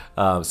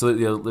 So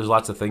there's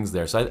lots of things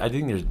there. So I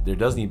think there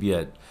does need to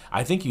be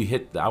I think you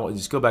hit. I want to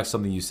just go back to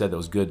something you said that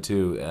was good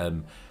too,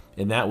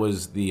 and that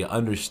was the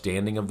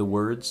understanding of the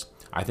words.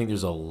 I think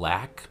there's a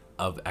lack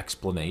of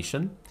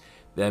explanation.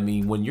 I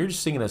mean, when you're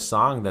just singing a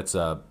song that's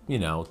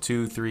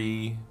 2,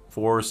 3,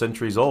 4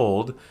 centuries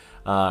old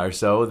or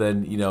so,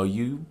 then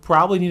you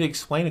probably need to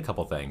explain a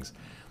couple things.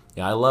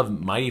 I love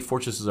 "Mighty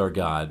Fortress is Our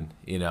God,"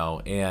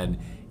 and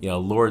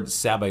Lord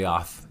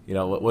Sabaoth.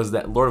 What was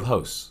that? Lord of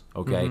Hosts.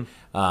 Okay.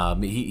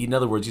 Mm-hmm. In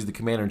other words, he's the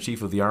commander in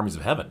chief of the armies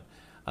of heaven.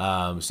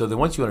 So then,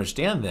 once you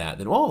understand that,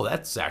 then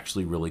that's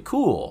actually really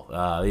cool.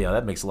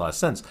 That makes a lot of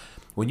sense.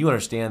 When you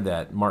understand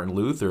that Martin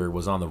Luther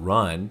was on the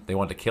run, they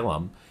wanted to kill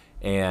him,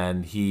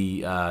 and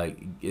he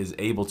is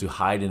able to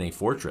hide in a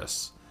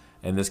fortress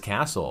in this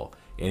castle,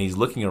 and he's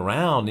looking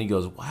around, and he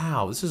goes,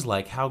 "Wow, this is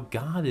like how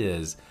God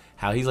is."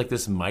 How he's like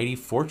this mighty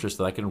fortress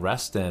that I can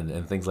rest in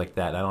and things like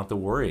that. I don't have to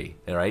worry,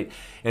 all right?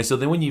 And so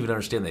then when you even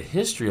understand the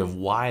history of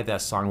why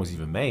that song was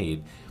even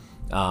made,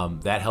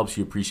 that helps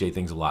you appreciate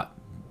things a lot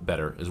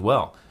better as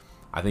well.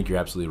 I think you're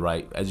absolutely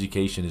right.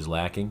 Education is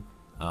lacking,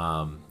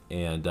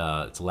 and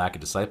it's a lack of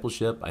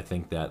discipleship. I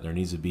think that there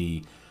needs to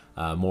be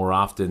more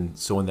often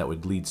someone that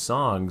would lead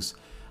songs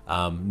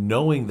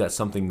knowing that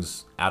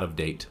something's out of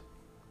date.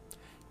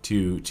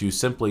 To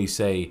simply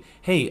say,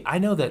 hey, I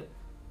know that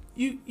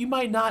you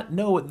might not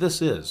know what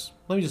this is.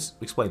 Let me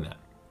just explain that.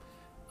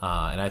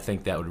 And I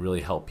think that would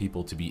really help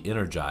people to be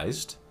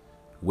energized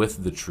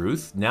with the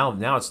truth. Now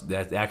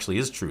that actually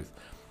is truth.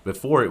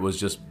 Before it was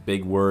just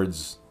big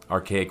words,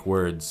 archaic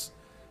words.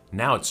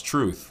 Now it's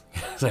truth,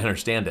 as I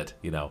understand it.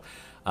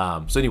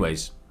 So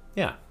anyways,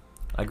 yeah,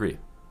 I agree.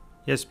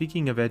 Yeah,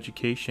 speaking of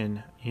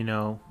education,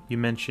 you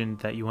mentioned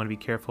that you want to be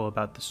careful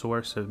about the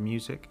source of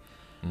music.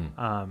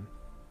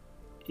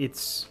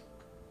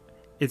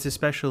 It's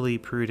especially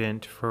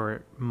prudent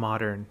for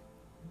modern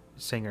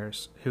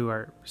singers who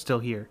are still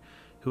here,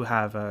 who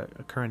have a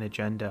current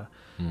agenda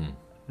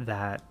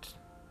that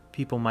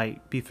people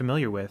might be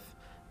familiar with,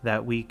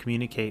 that we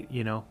communicate.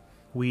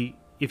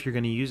 If you're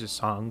going to use a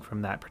song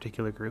from that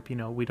particular group,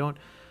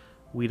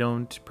 we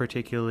don't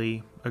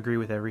particularly agree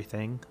with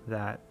everything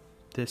that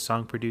this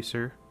song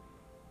producer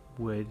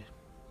would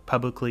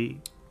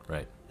publicly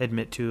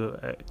admit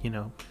to,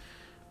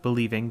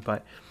 believing,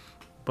 but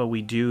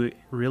we do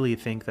really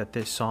think that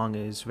this song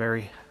is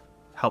very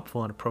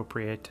helpful and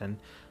appropriate, and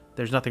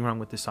there's nothing wrong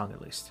with this song, at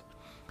least.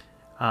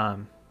 I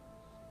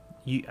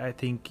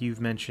think you've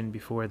mentioned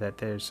before that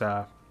there's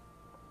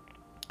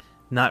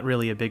not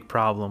really a big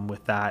problem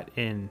with that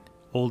in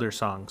older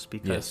songs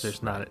because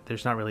there's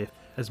not really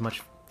as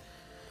much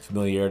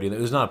familiarity.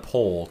 There's not a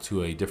pull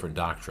to a different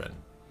doctrine.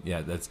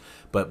 Yeah,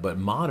 but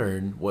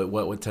modern.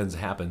 What tends to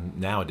happen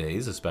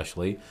nowadays,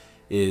 especially,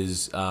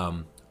 is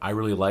I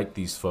really like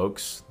these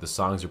folks, the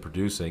songs they're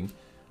producing.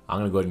 I'm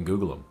going to go ahead and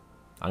Google them.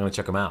 I'm going to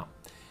check them out.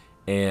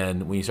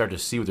 And when you start to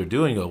see what they're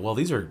doing, you go, well,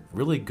 these are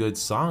really good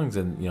songs,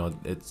 and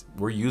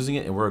we're using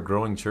it, and we're a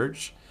growing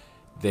church.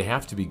 They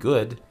have to be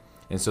good.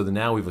 And so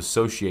now we've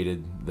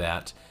associated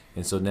that,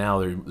 and so now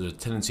there's a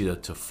tendency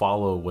to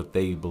follow what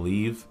they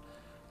believe.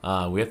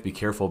 We have to be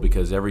careful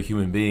because every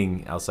human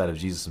being outside of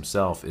Jesus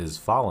himself is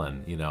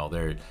fallen.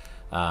 They're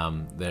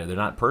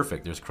not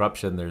perfect. There's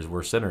corruption.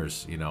 We're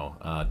sinners.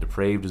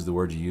 Depraved is the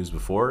word you used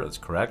before. That's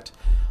correct.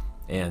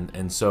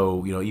 And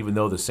so even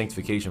though the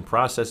sanctification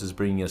process is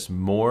bringing us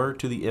more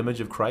to the image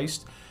of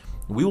Christ,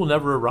 we will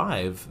never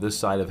arrive this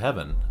side of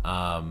heaven.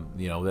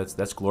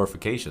 That's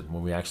glorification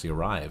when we actually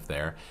arrive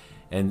there,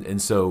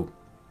 and so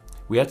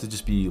we have to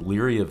just be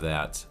leery of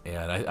that.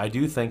 And I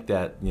do think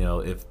that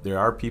if there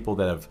are people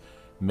that have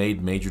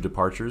made major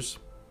departures,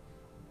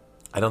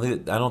 I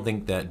don't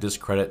think that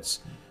discredits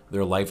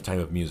their lifetime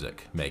of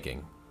music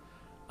making.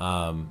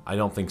 I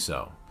don't think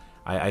so.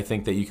 I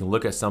think that you can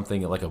look at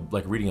something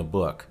like reading a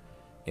book,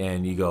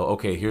 and you go,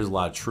 okay, here's a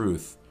lot of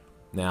truth.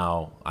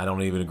 Now, I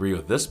don't even agree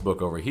with this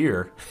book over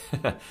here,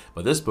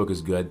 but this book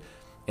is good.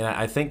 And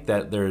I think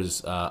that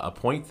there's a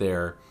point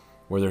there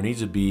where there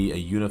needs to be a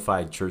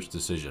unified church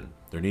decision.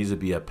 There needs to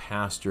be a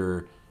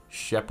pastor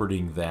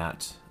shepherding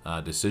that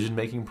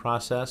decision-making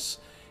process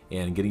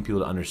and getting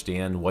people to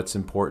understand what's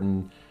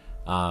important.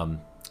 And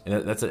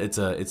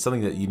it's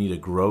something that you need to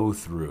grow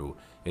through.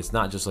 It's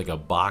not just like a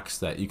box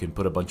that you can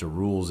put a bunch of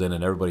rules in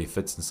and everybody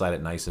fits inside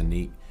it nice and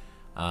neat.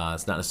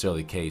 It's not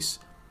necessarily the case.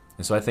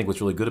 And so I think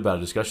what's really good about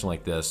a discussion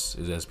like this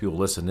is as people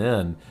listen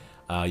in,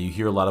 you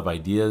hear a lot of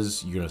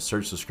ideas. You're going to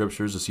search the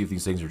scriptures to see if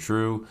these things are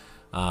true.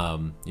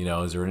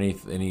 Is there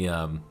any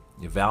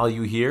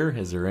value here?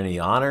 Is there any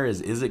honor?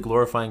 Is it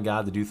glorifying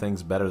God to do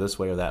things better this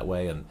way or that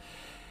way? And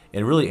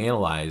really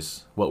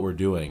analyze what we're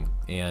doing.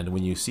 And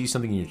when you see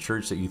something in your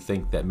church that you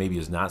think that maybe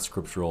is not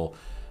scriptural,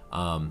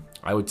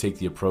 I would take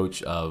the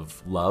approach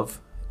of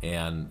love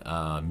and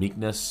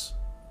meekness,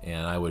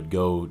 and I would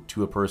go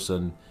to a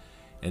person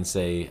and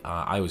say,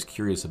 I was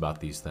curious about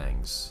these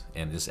things,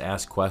 and just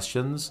ask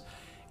questions.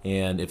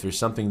 And if there's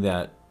something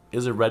that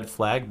is a red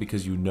flag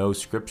because you know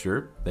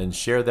Scripture, then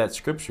share that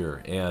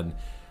Scripture. And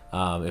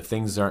if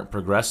things aren't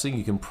progressing,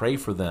 you can pray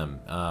for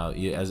them.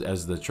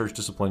 As the church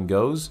discipline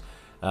goes,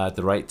 at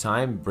the right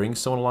time, bring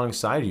someone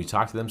alongside you.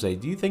 Talk to them, say,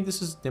 do you think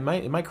this is, am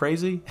I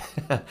crazy?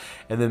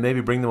 And then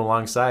maybe bring them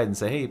alongside and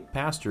say, hey,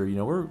 pastor,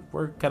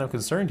 we're kind of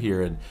concerned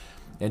here. And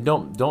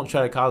don't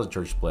try to cause a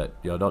church split.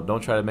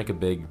 Don't try to make a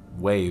big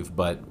wave,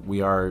 but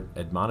we are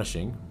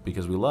admonishing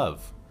because we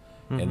love.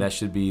 And that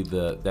should be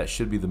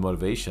the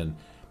motivation.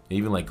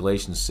 Even like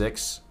Galatians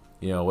 6,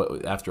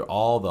 after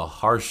all the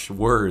harsh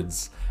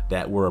words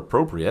that were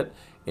appropriate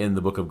in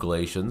the book of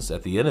Galatians,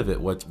 at the end of it,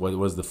 what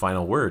was the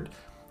final word?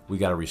 We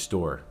got to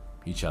restore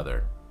each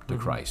other to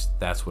Christ.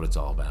 That's what it's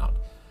all about.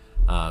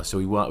 So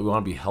we want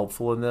to be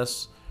helpful in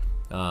this.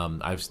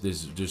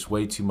 There's just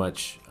way too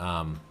much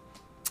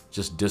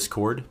just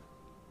discord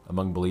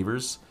among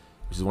believers,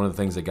 which is one of the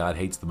things that God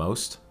hates the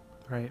most.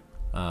 Right.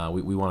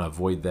 We want to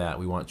avoid that.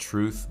 We want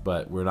truth,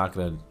 but we're not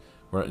going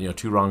to.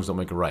 Two wrongs don't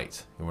make a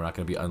right, and we're not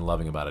going to be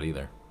unloving about it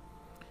either.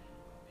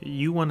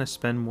 You want to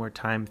spend more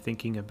time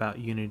thinking about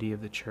unity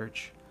of the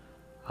church.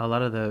 A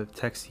lot of the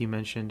texts you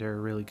mentioned are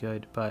really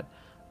good, but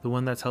the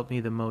one that's helped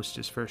me the most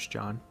is 1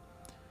 John.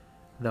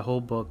 The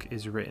whole book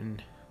is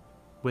written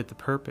with the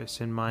purpose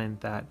in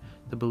mind that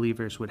the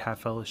believers would have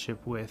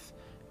fellowship with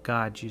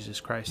God, Jesus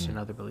Christ, and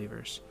other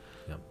believers.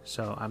 Yep.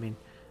 So, I mean,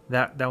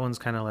 that one's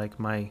kind of like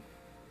my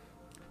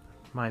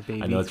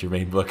baby. I know it's your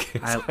main book.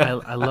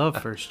 I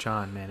love 1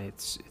 John, man.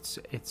 It's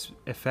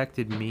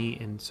affected me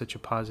in such a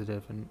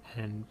positive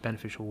and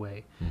beneficial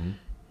way. Mm-hmm.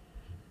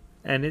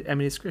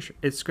 And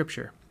it's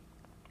scripture.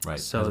 Right.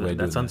 So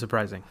that's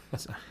unsurprising.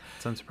 It's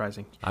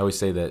unsurprising. I always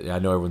say that I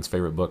know everyone's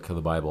favorite book of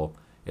the Bible.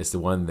 It's the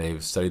one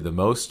they've studied the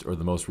most or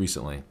the most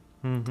recently.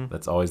 Mm-hmm.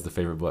 That's always the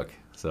favorite book.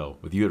 So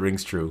with you, it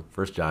rings true.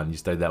 1 John, you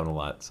studied that one a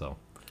lot, so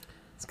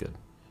it's good.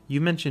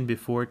 You mentioned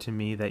before to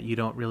me that you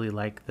don't really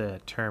like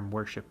the term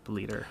worship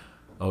leader.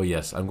 Oh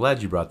yes, I'm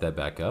glad you brought that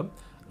back up.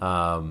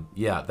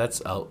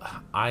 That's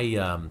I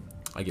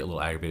get a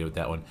little aggravated with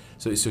that one.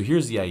 So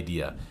here's the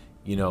idea.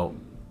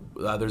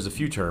 There's a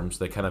few terms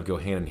that kind of go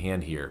hand in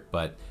hand here,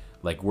 but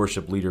like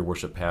worship leader,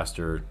 worship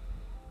pastor,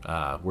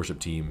 worship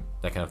team,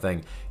 that kind of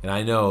thing. And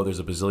I know there's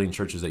a bazillion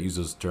churches that use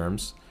those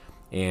terms,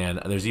 and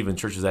there's even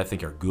churches that I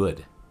think are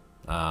good.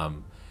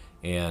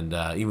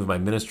 Even with my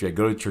ministry, I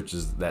go to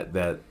churches that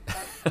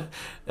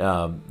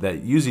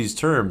that use these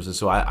terms, and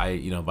so I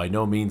by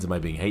no means am I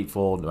being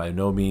hateful. By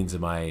no means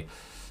am I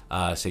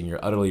saying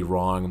you're utterly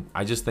wrong.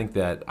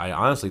 I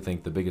honestly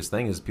think the biggest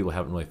thing is people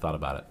haven't really thought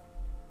about it.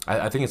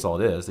 I think it's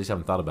all it is. They just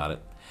haven't thought about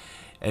it.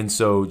 And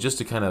so just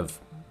to kind of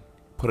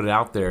put it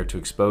out there to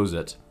expose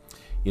it,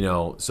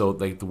 so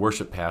like the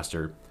worship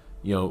pastor,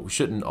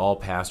 shouldn't all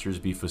pastors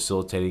be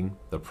facilitating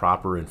the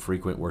proper and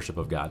frequent worship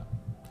of God?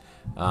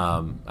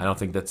 I don't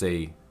think that's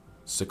a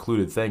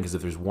secluded thing, because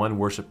if there's one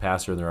worship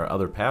pastor and there are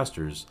other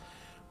pastors,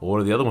 well, what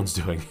are the other ones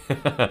doing?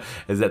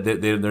 Is that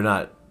they're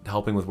not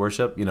helping with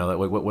worship?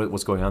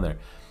 What's going on there?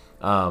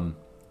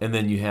 And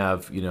then you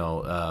have,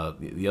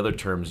 the other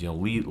terms,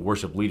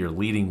 worship leader,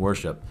 leading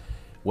worship.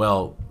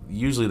 Well,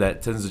 usually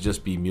that tends to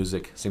just be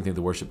music. Same thing with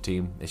the worship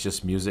team. It's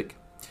just music.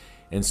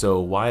 And so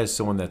why is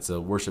someone that's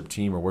a worship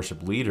team or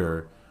worship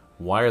leader,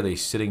 why are they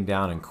sitting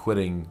down and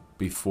quitting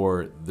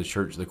before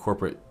the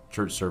corporate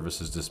church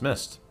service is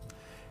dismissed?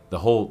 The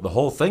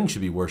whole thing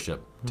should be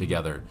worship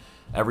together.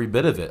 Every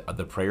bit of it.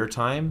 The prayer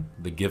time,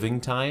 the giving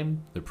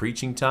time, the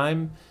preaching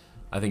time.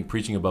 I think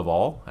preaching above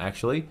all,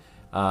 actually.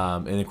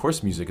 And of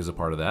course, music is a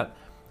part of that.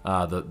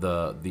 I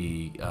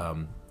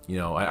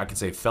could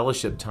say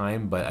fellowship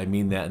time, but I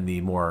mean that in the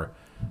more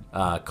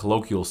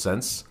colloquial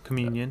sense.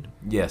 Communion.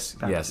 Yes,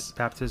 yes.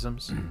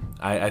 Baptisms.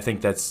 I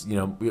think that's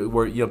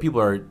where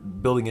people are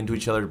building into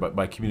each other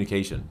by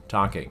communication,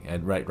 talking,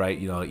 and right.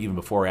 Even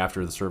before or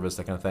after the service,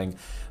 that kind of thing.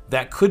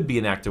 That could be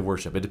an act of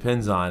worship. It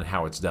depends on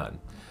how it's done.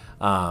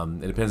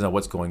 It depends on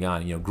what's going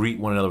on. Greet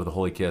one another with a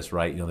holy kiss,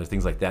 right? There's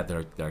things like that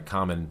that are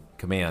common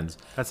commands.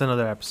 That's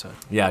another episode.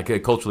 Yeah, I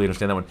could culturally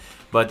understand that one.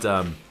 But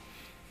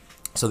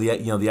so the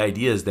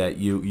idea is that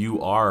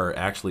you are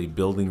actually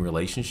building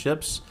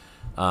relationships,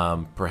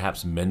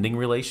 perhaps mending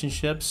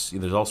relationships.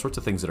 There's all sorts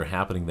of things that are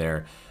happening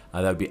there.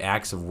 That would be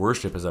acts of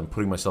worship as I'm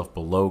putting myself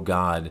below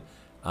God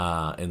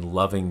and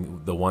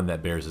loving the one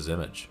that bears His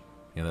image.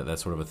 That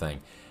sort of a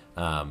thing.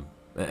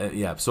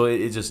 So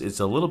it's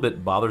a little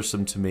bit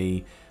bothersome to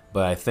me.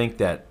 But I think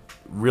that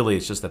really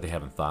it's just that they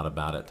haven't thought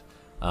about it.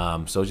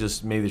 So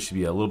just maybe there should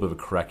be a little bit of a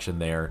correction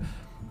there,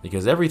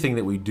 because everything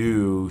that we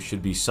do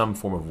should be some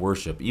form of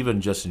worship.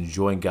 Even just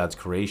enjoying God's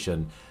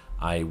creation,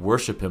 I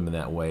worship Him in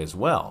that way as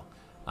well,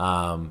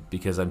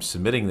 because I'm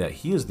submitting that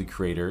He is the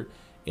creator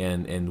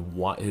and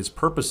what His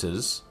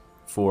purposes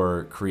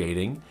for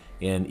creating,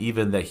 and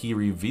even that He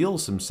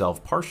reveals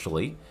Himself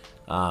partially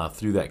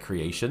through that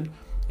creation.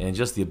 And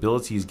just the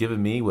ability He's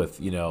given me with,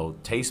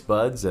 taste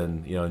buds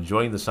and,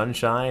 enjoying the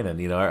sunshine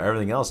and,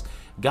 everything else.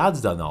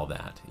 God's done all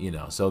that,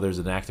 So there's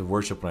an act of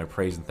worship when I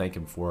praise and thank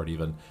Him for it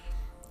even.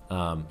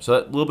 So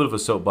a little bit of a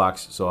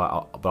soapbox. So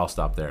I'll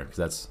stop there because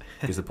that's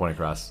gets the point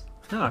across.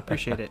 No, I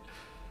appreciate it.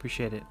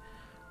 Appreciate it.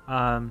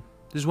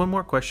 There's one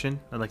more question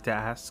I'd like to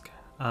ask.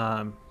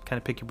 Kind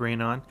of pick your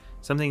brain on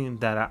something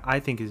that I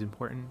think is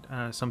important.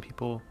 Some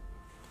people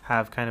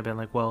have kind of been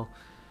like, well,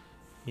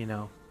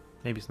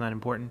 maybe it's not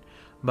important,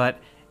 but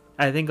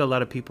I think a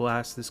lot of people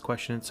ask this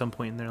question at some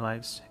point in their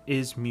lives: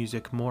 is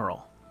music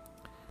moral?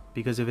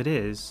 Because if it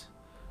is,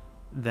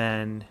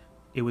 then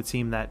it would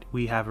seem that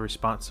we have a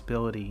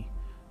responsibility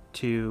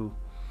to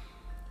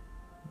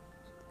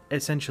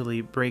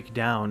essentially break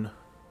down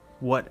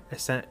what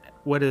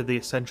are the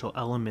essential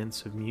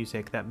elements of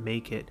music that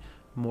make it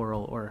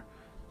moral, or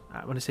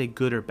I want to say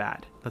good or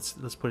bad.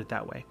 Let's put it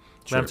that way.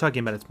 Sure. But I'm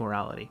talking about its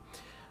morality,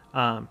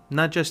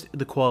 not just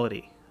the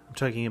quality. I'm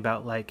talking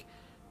about, like,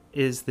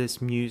 is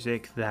this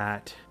music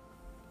that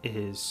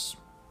is,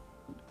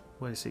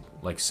 what is it?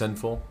 Like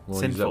sinful? We'll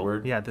Sinful. use that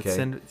word? Yeah,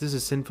 Okay. this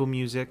is sinful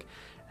music,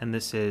 and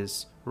this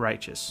is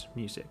righteous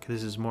music.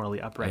 This is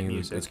morally I upright think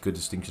music. it's a good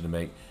distinction to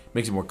make.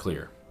 Makes it more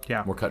clear.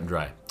 Yeah. More cut and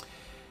dry.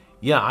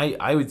 Yeah,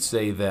 I would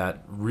say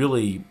that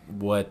really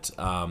what,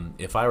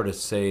 if I were to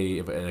say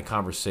in a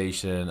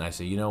conversation, I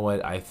say, you know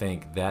what, I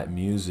think that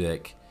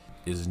music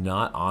is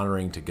not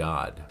honoring to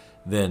God,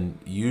 then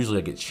usually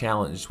I get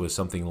challenged with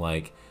something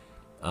like,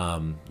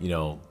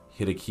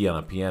 hit a key on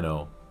a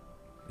piano,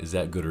 is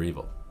that good or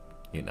evil?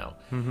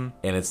 Mm-hmm.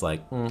 And it's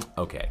like,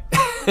 okay.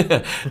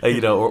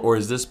 Or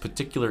is this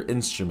particular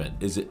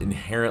instrument, is it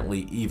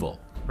inherently evil?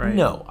 Right.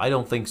 No, I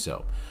don't think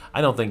so.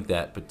 I don't think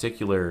that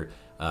particular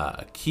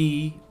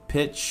key,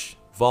 pitch,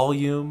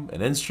 volume,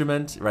 an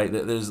instrument, right?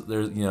 There's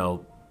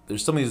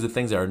some of these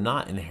things that are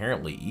not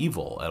inherently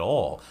evil at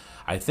all.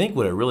 I think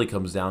what it really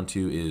comes down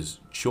to is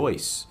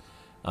choice.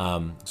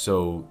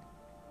 So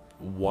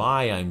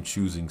why I'm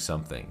choosing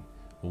something,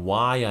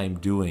 why I'm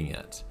doing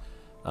it.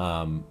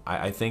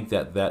 I think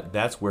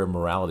that's where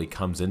morality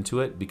comes into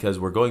it, because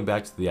we're going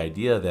back to the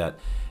idea that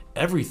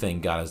everything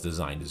God has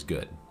designed is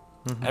good.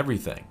 Mm-hmm.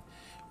 Everything.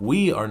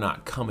 We are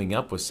not coming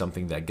up with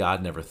something that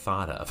God never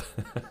thought of.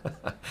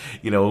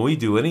 When we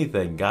do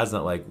anything, God's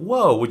not like,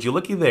 whoa, would you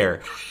looky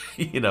there?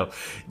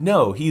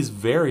 No, he's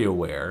very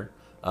aware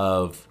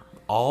of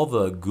all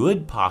the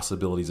good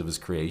possibilities of his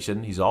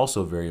creation. He's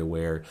also very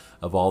aware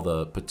of all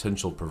the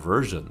potential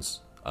perversions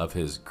of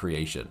his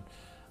creation.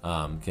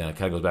 It kind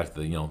of goes back to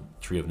the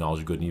tree of knowledge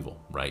of good and evil,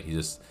 right?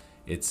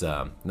 It's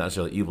not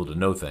necessarily evil to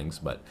know things,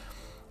 but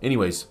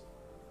anyways,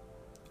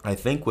 I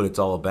think what it's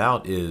all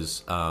about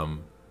is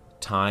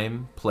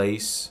time,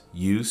 place,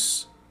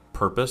 use,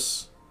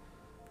 purpose,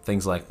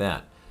 things like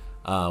that.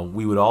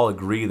 We would all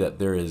agree that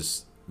there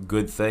is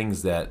good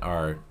things that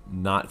are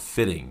not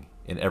fitting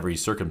in every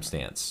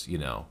circumstance,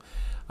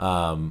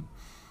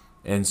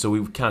 and so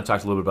we kind of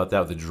talked a little bit about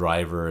that with the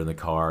driver and the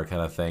car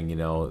kind of thing,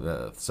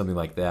 something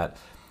like that.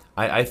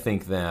 I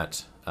think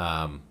that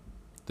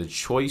the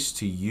choice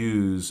to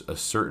use a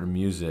certain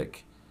musical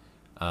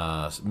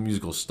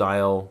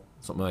style,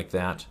 something like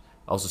that.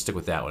 I'll also stick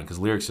with that one because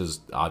lyrics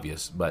is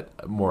obvious,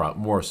 but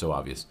more so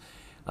obvious.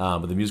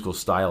 But the musical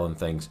style and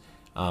things.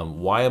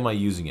 Why am I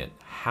using it?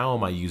 How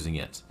am I using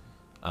it?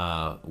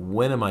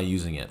 When am I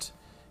using it?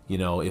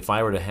 If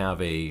I were to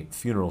have a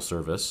funeral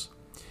service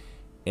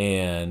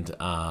and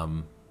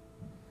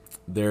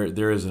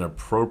there is an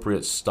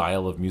appropriate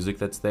style of music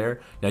that's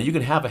there. Now, you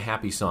can have a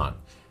happy song,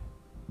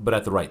 but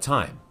at the right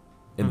time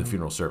in the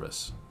funeral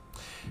service.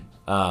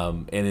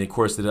 And, of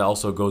course, it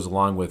also goes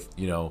along with,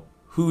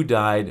 who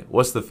died,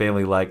 what's the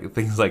family like,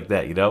 things like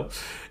that,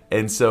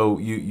 And so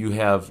you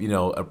have,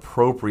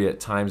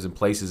 appropriate times and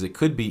places. It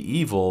could be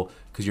evil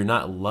because you're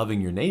not loving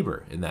your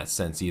neighbor in that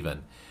sense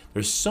even.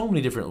 There's so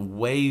many different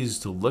ways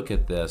to look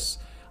at this.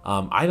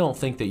 I don't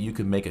think that you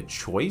can make a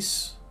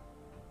choice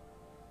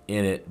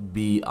and it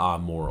be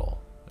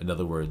amoral. In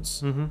other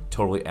words,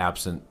 totally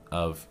absent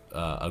of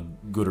a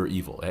good or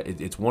evil.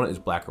 It's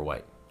black or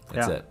white.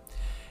 That's it.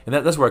 And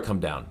that's where I come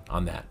down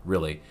on that,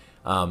 really.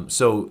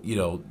 So,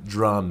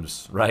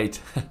 drums,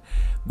 right?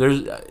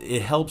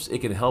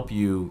 It can help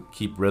you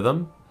keep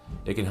rhythm.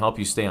 It can help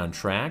you stay on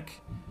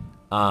track.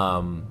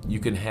 You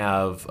can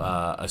have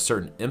a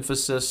certain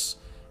emphasis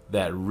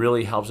that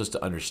really helps us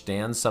to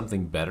understand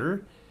something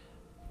better.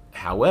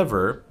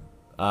 However,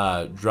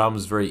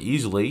 drums very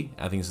easily,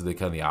 I think this is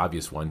kind of the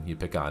obvious one you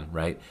pick on,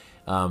 right?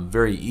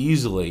 Very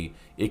easily,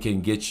 it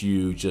can get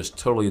you just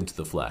totally into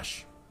the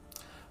flesh.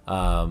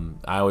 I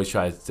always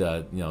try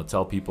to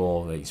tell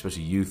people,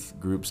 especially youth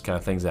groups, kind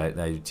of things that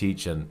I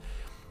teach, and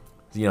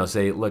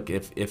say, look,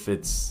 if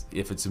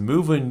it's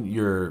moving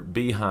your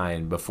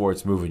behind before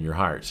it's moving your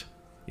heart,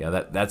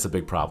 that's a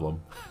big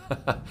problem.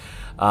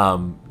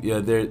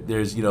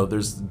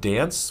 There's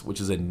dance,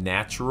 which is a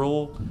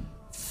natural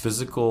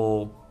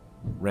physical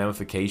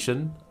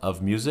ramification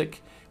of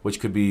music, which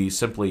could be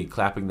simply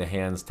clapping the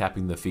hands,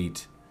 tapping the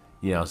feet,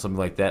 something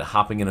like that,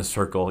 hopping in a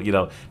circle. It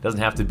doesn't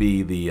have to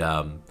be the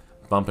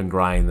bump and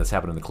grind that's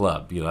happening in the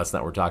club. That's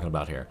not what we're talking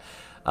about here.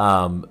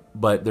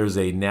 But there's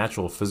a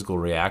natural physical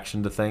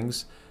reaction to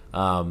things.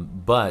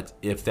 But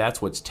if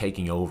that's what's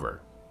taking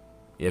over,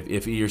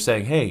 If you're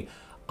saying, hey,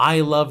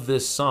 I love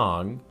this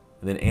song,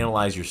 and then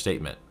analyze your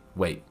statement.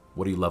 Wait,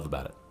 what do you love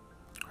about it?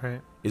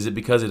 Right. Is it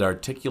because it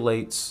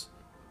articulates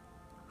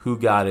who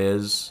God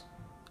is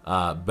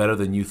better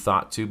than you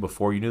thought to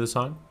before you knew the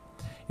song?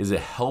 Does it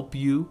help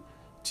you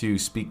to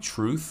speak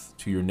truth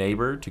to your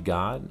neighbor, to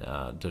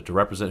God, to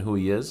represent who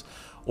he is?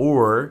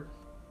 Or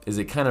is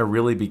it kind of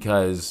really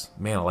because,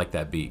 man, I like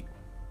that beat.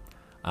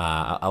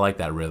 I like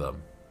that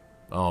rhythm.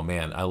 Oh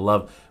man, I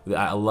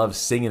love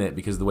singing it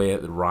because the way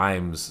it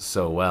rhymes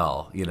so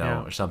well,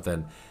 Yeah. or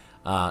something.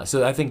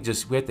 So I think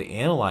just we have to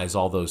analyze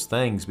all those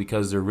things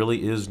because there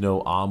really is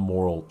no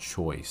amoral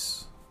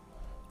choice.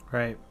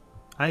 Right.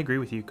 I agree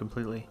with you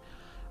completely.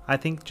 I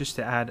think just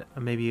to add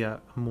maybe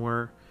a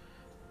more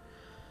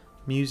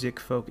music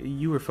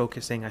you were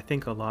focusing, I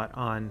think, a lot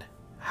on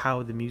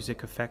how the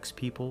music affects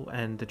people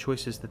and the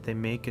choices that they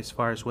make as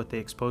far as what they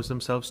expose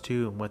themselves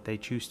to and what they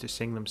choose to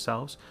sing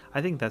themselves.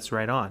 I think that's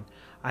right on.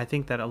 I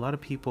think that a lot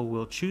of people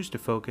will choose to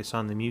focus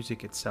on the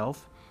music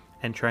itself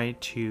and try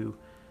to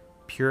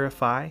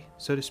purify,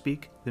 so to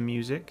speak, the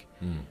music,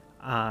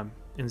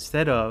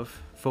 instead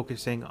of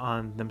focusing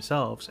on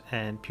themselves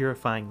and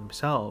purifying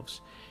themselves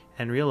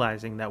and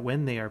realizing that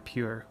when they are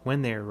pure,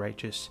 when they are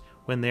righteous,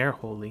 when they are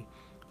holy,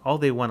 all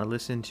they want to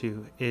listen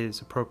to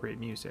is appropriate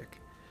music.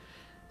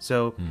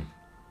 So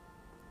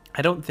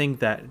I don't think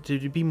that,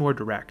 to be more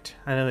direct,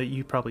 I know that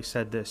you probably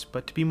said this,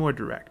 but to be more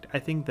direct, I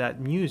think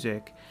that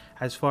music,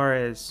 as far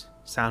as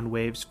sound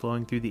waves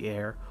flowing through the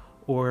air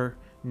or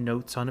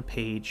notes on a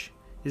page,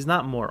 is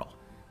not moral.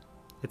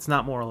 It's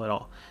not moral at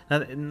all.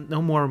 No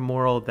more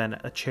moral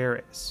than a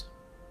chair is.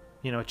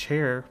 A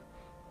chair,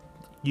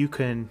 you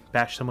can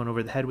bash someone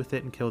over the head with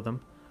it and kill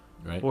them,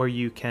 Right. or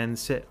you can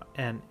sit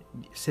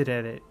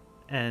at it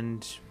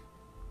and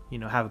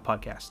have a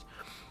podcast,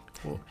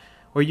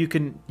 or you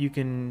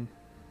can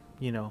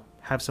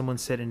have someone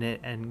sit in it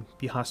and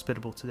be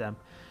hospitable to them.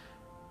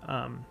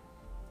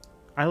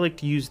 I like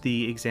to use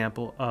the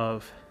example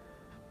of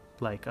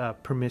like a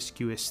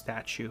promiscuous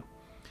statue,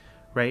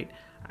 right?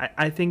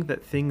 I think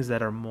that things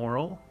that are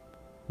moral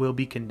will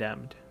be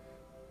condemned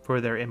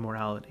for their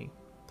immorality.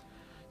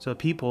 So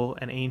people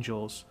and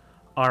angels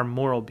are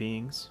moral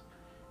beings,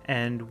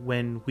 and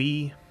when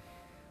we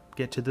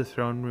get to the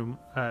throne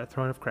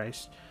of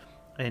Christ,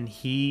 and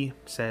he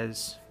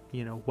says,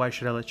 why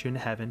should I let you into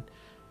heaven?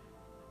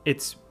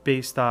 It's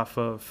based off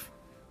of,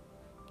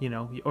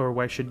 or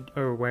why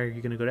are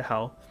you going to go to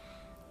hell?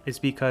 It's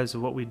because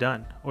of what we've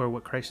done or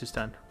what Christ has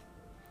done,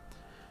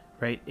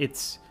 right?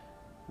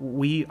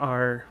 We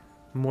are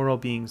moral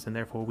beings, and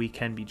therefore we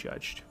can be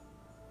judged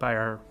by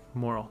our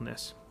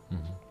moralness.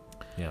 Mm-hmm.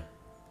 Yeah.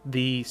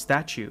 The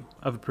statue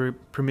of a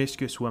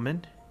promiscuous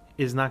woman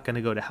is not going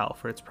to go to hell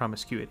for its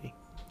promiscuity.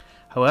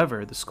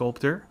 However, the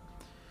sculptor,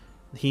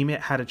 he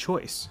had a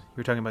choice. You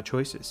were talking about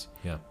choices.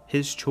 Yeah.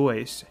 His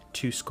choice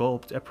to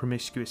sculpt a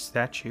promiscuous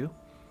statue,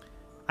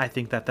 I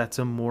think that that's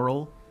a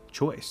moral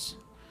choice.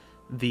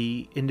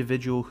 The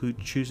individual who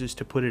chooses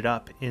to put it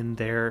up in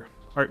their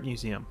art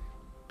museum,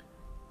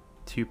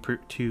 to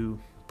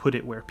put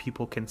it where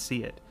people can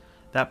see it,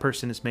 that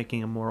person is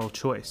making a moral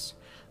choice.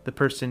 The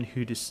person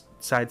who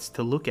decides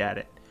to look at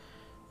it,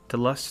 to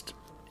lust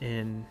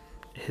in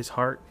his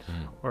heart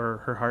or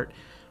her heart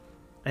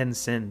and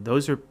sin,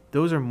 those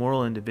are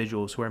moral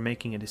individuals who are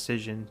making a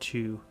decision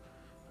to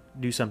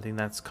do something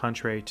that's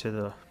contrary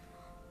to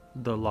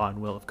the law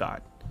and will of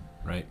God.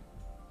 Right.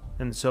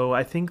 And so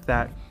I think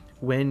that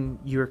when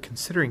you're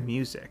considering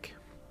music,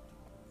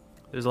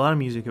 there's a lot of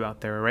music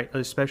out there, right?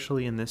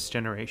 Especially in this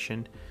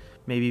generation,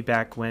 maybe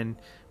back when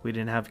we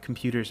didn't have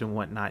computers and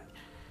whatnot.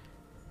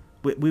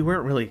 We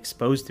weren't really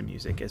exposed to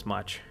music as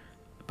much.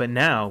 But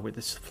now, with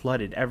this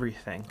flooded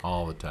everything.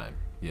 All the time,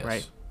 yes.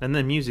 Right? And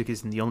then music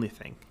isn't the only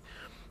thing.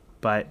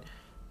 But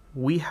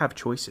we have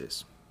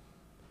choices.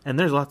 And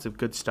there's lots of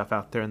good stuff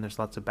out there, and there's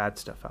lots of bad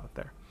stuff out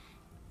there.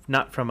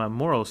 Not from a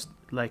moral,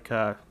 like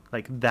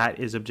that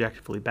is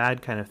objectively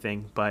bad kind of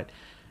thing, but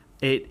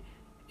it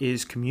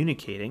is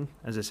communicating.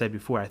 As I said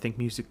before, I think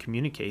music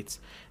communicates,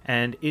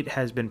 and it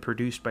has been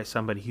produced by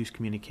somebody who's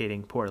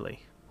communicating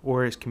poorly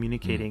or is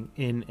communicating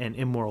in an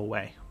immoral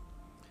way.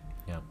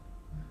 Yeah.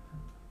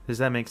 Does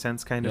that make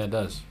sense, kind of? Yeah, it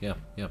does. Yeah.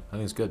 I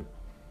think it's good.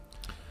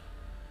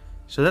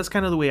 So that's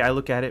kind of the way I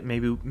look at it.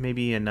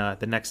 Maybe in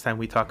the next time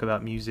we talk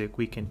about music,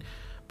 we can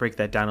break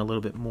that down a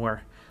little bit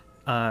more.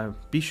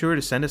 Be sure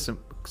to send us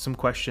some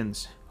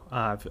questions.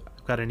 I've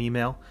got an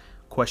email,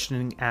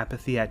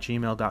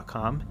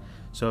 questioningapathy@gmail.com.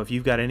 So if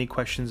you've got any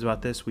questions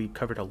about this, we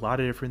covered a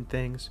lot of different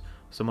things,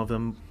 some of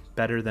them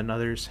better than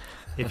others.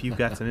 If you've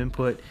got some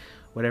input,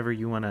 whatever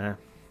you want to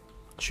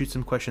shoot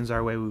some questions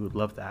our way, we would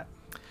love that.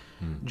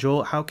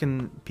 Joel, how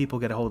can people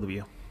get a hold of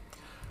you?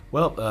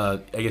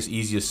 Well, I guess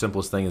easiest,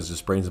 simplest thing is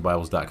just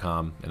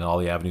brainsandbibles.com, and all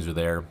the avenues are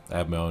there. I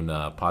have my own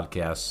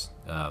podcasts,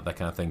 that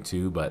kind of thing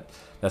too, but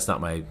that's not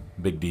my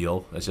big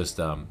deal. It's just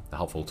a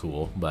helpful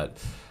tool. But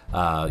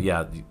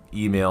yeah, the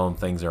email and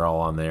things are all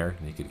on there,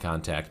 and you can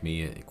contact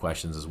me,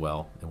 questions as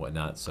well, and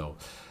whatnot. So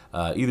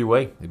either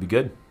way, it'd be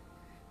good.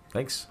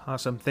 Thanks.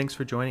 Awesome. Thanks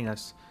for joining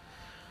us.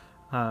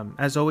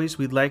 As always,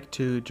 we'd like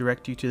to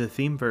direct you to the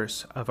theme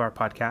verse of our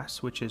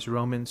podcast, which is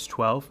Romans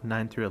 12,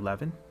 9 through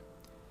 11.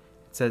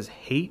 It says,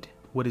 "Hate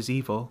what is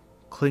evil,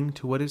 cling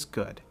to what is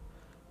good.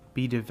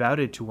 Be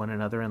devoted to one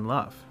another in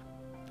love.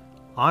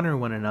 Honor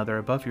one another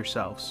above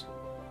yourselves.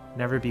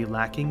 Never be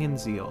lacking in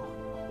zeal,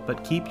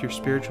 but keep your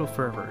spiritual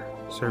fervor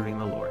serving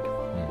the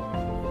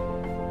Lord."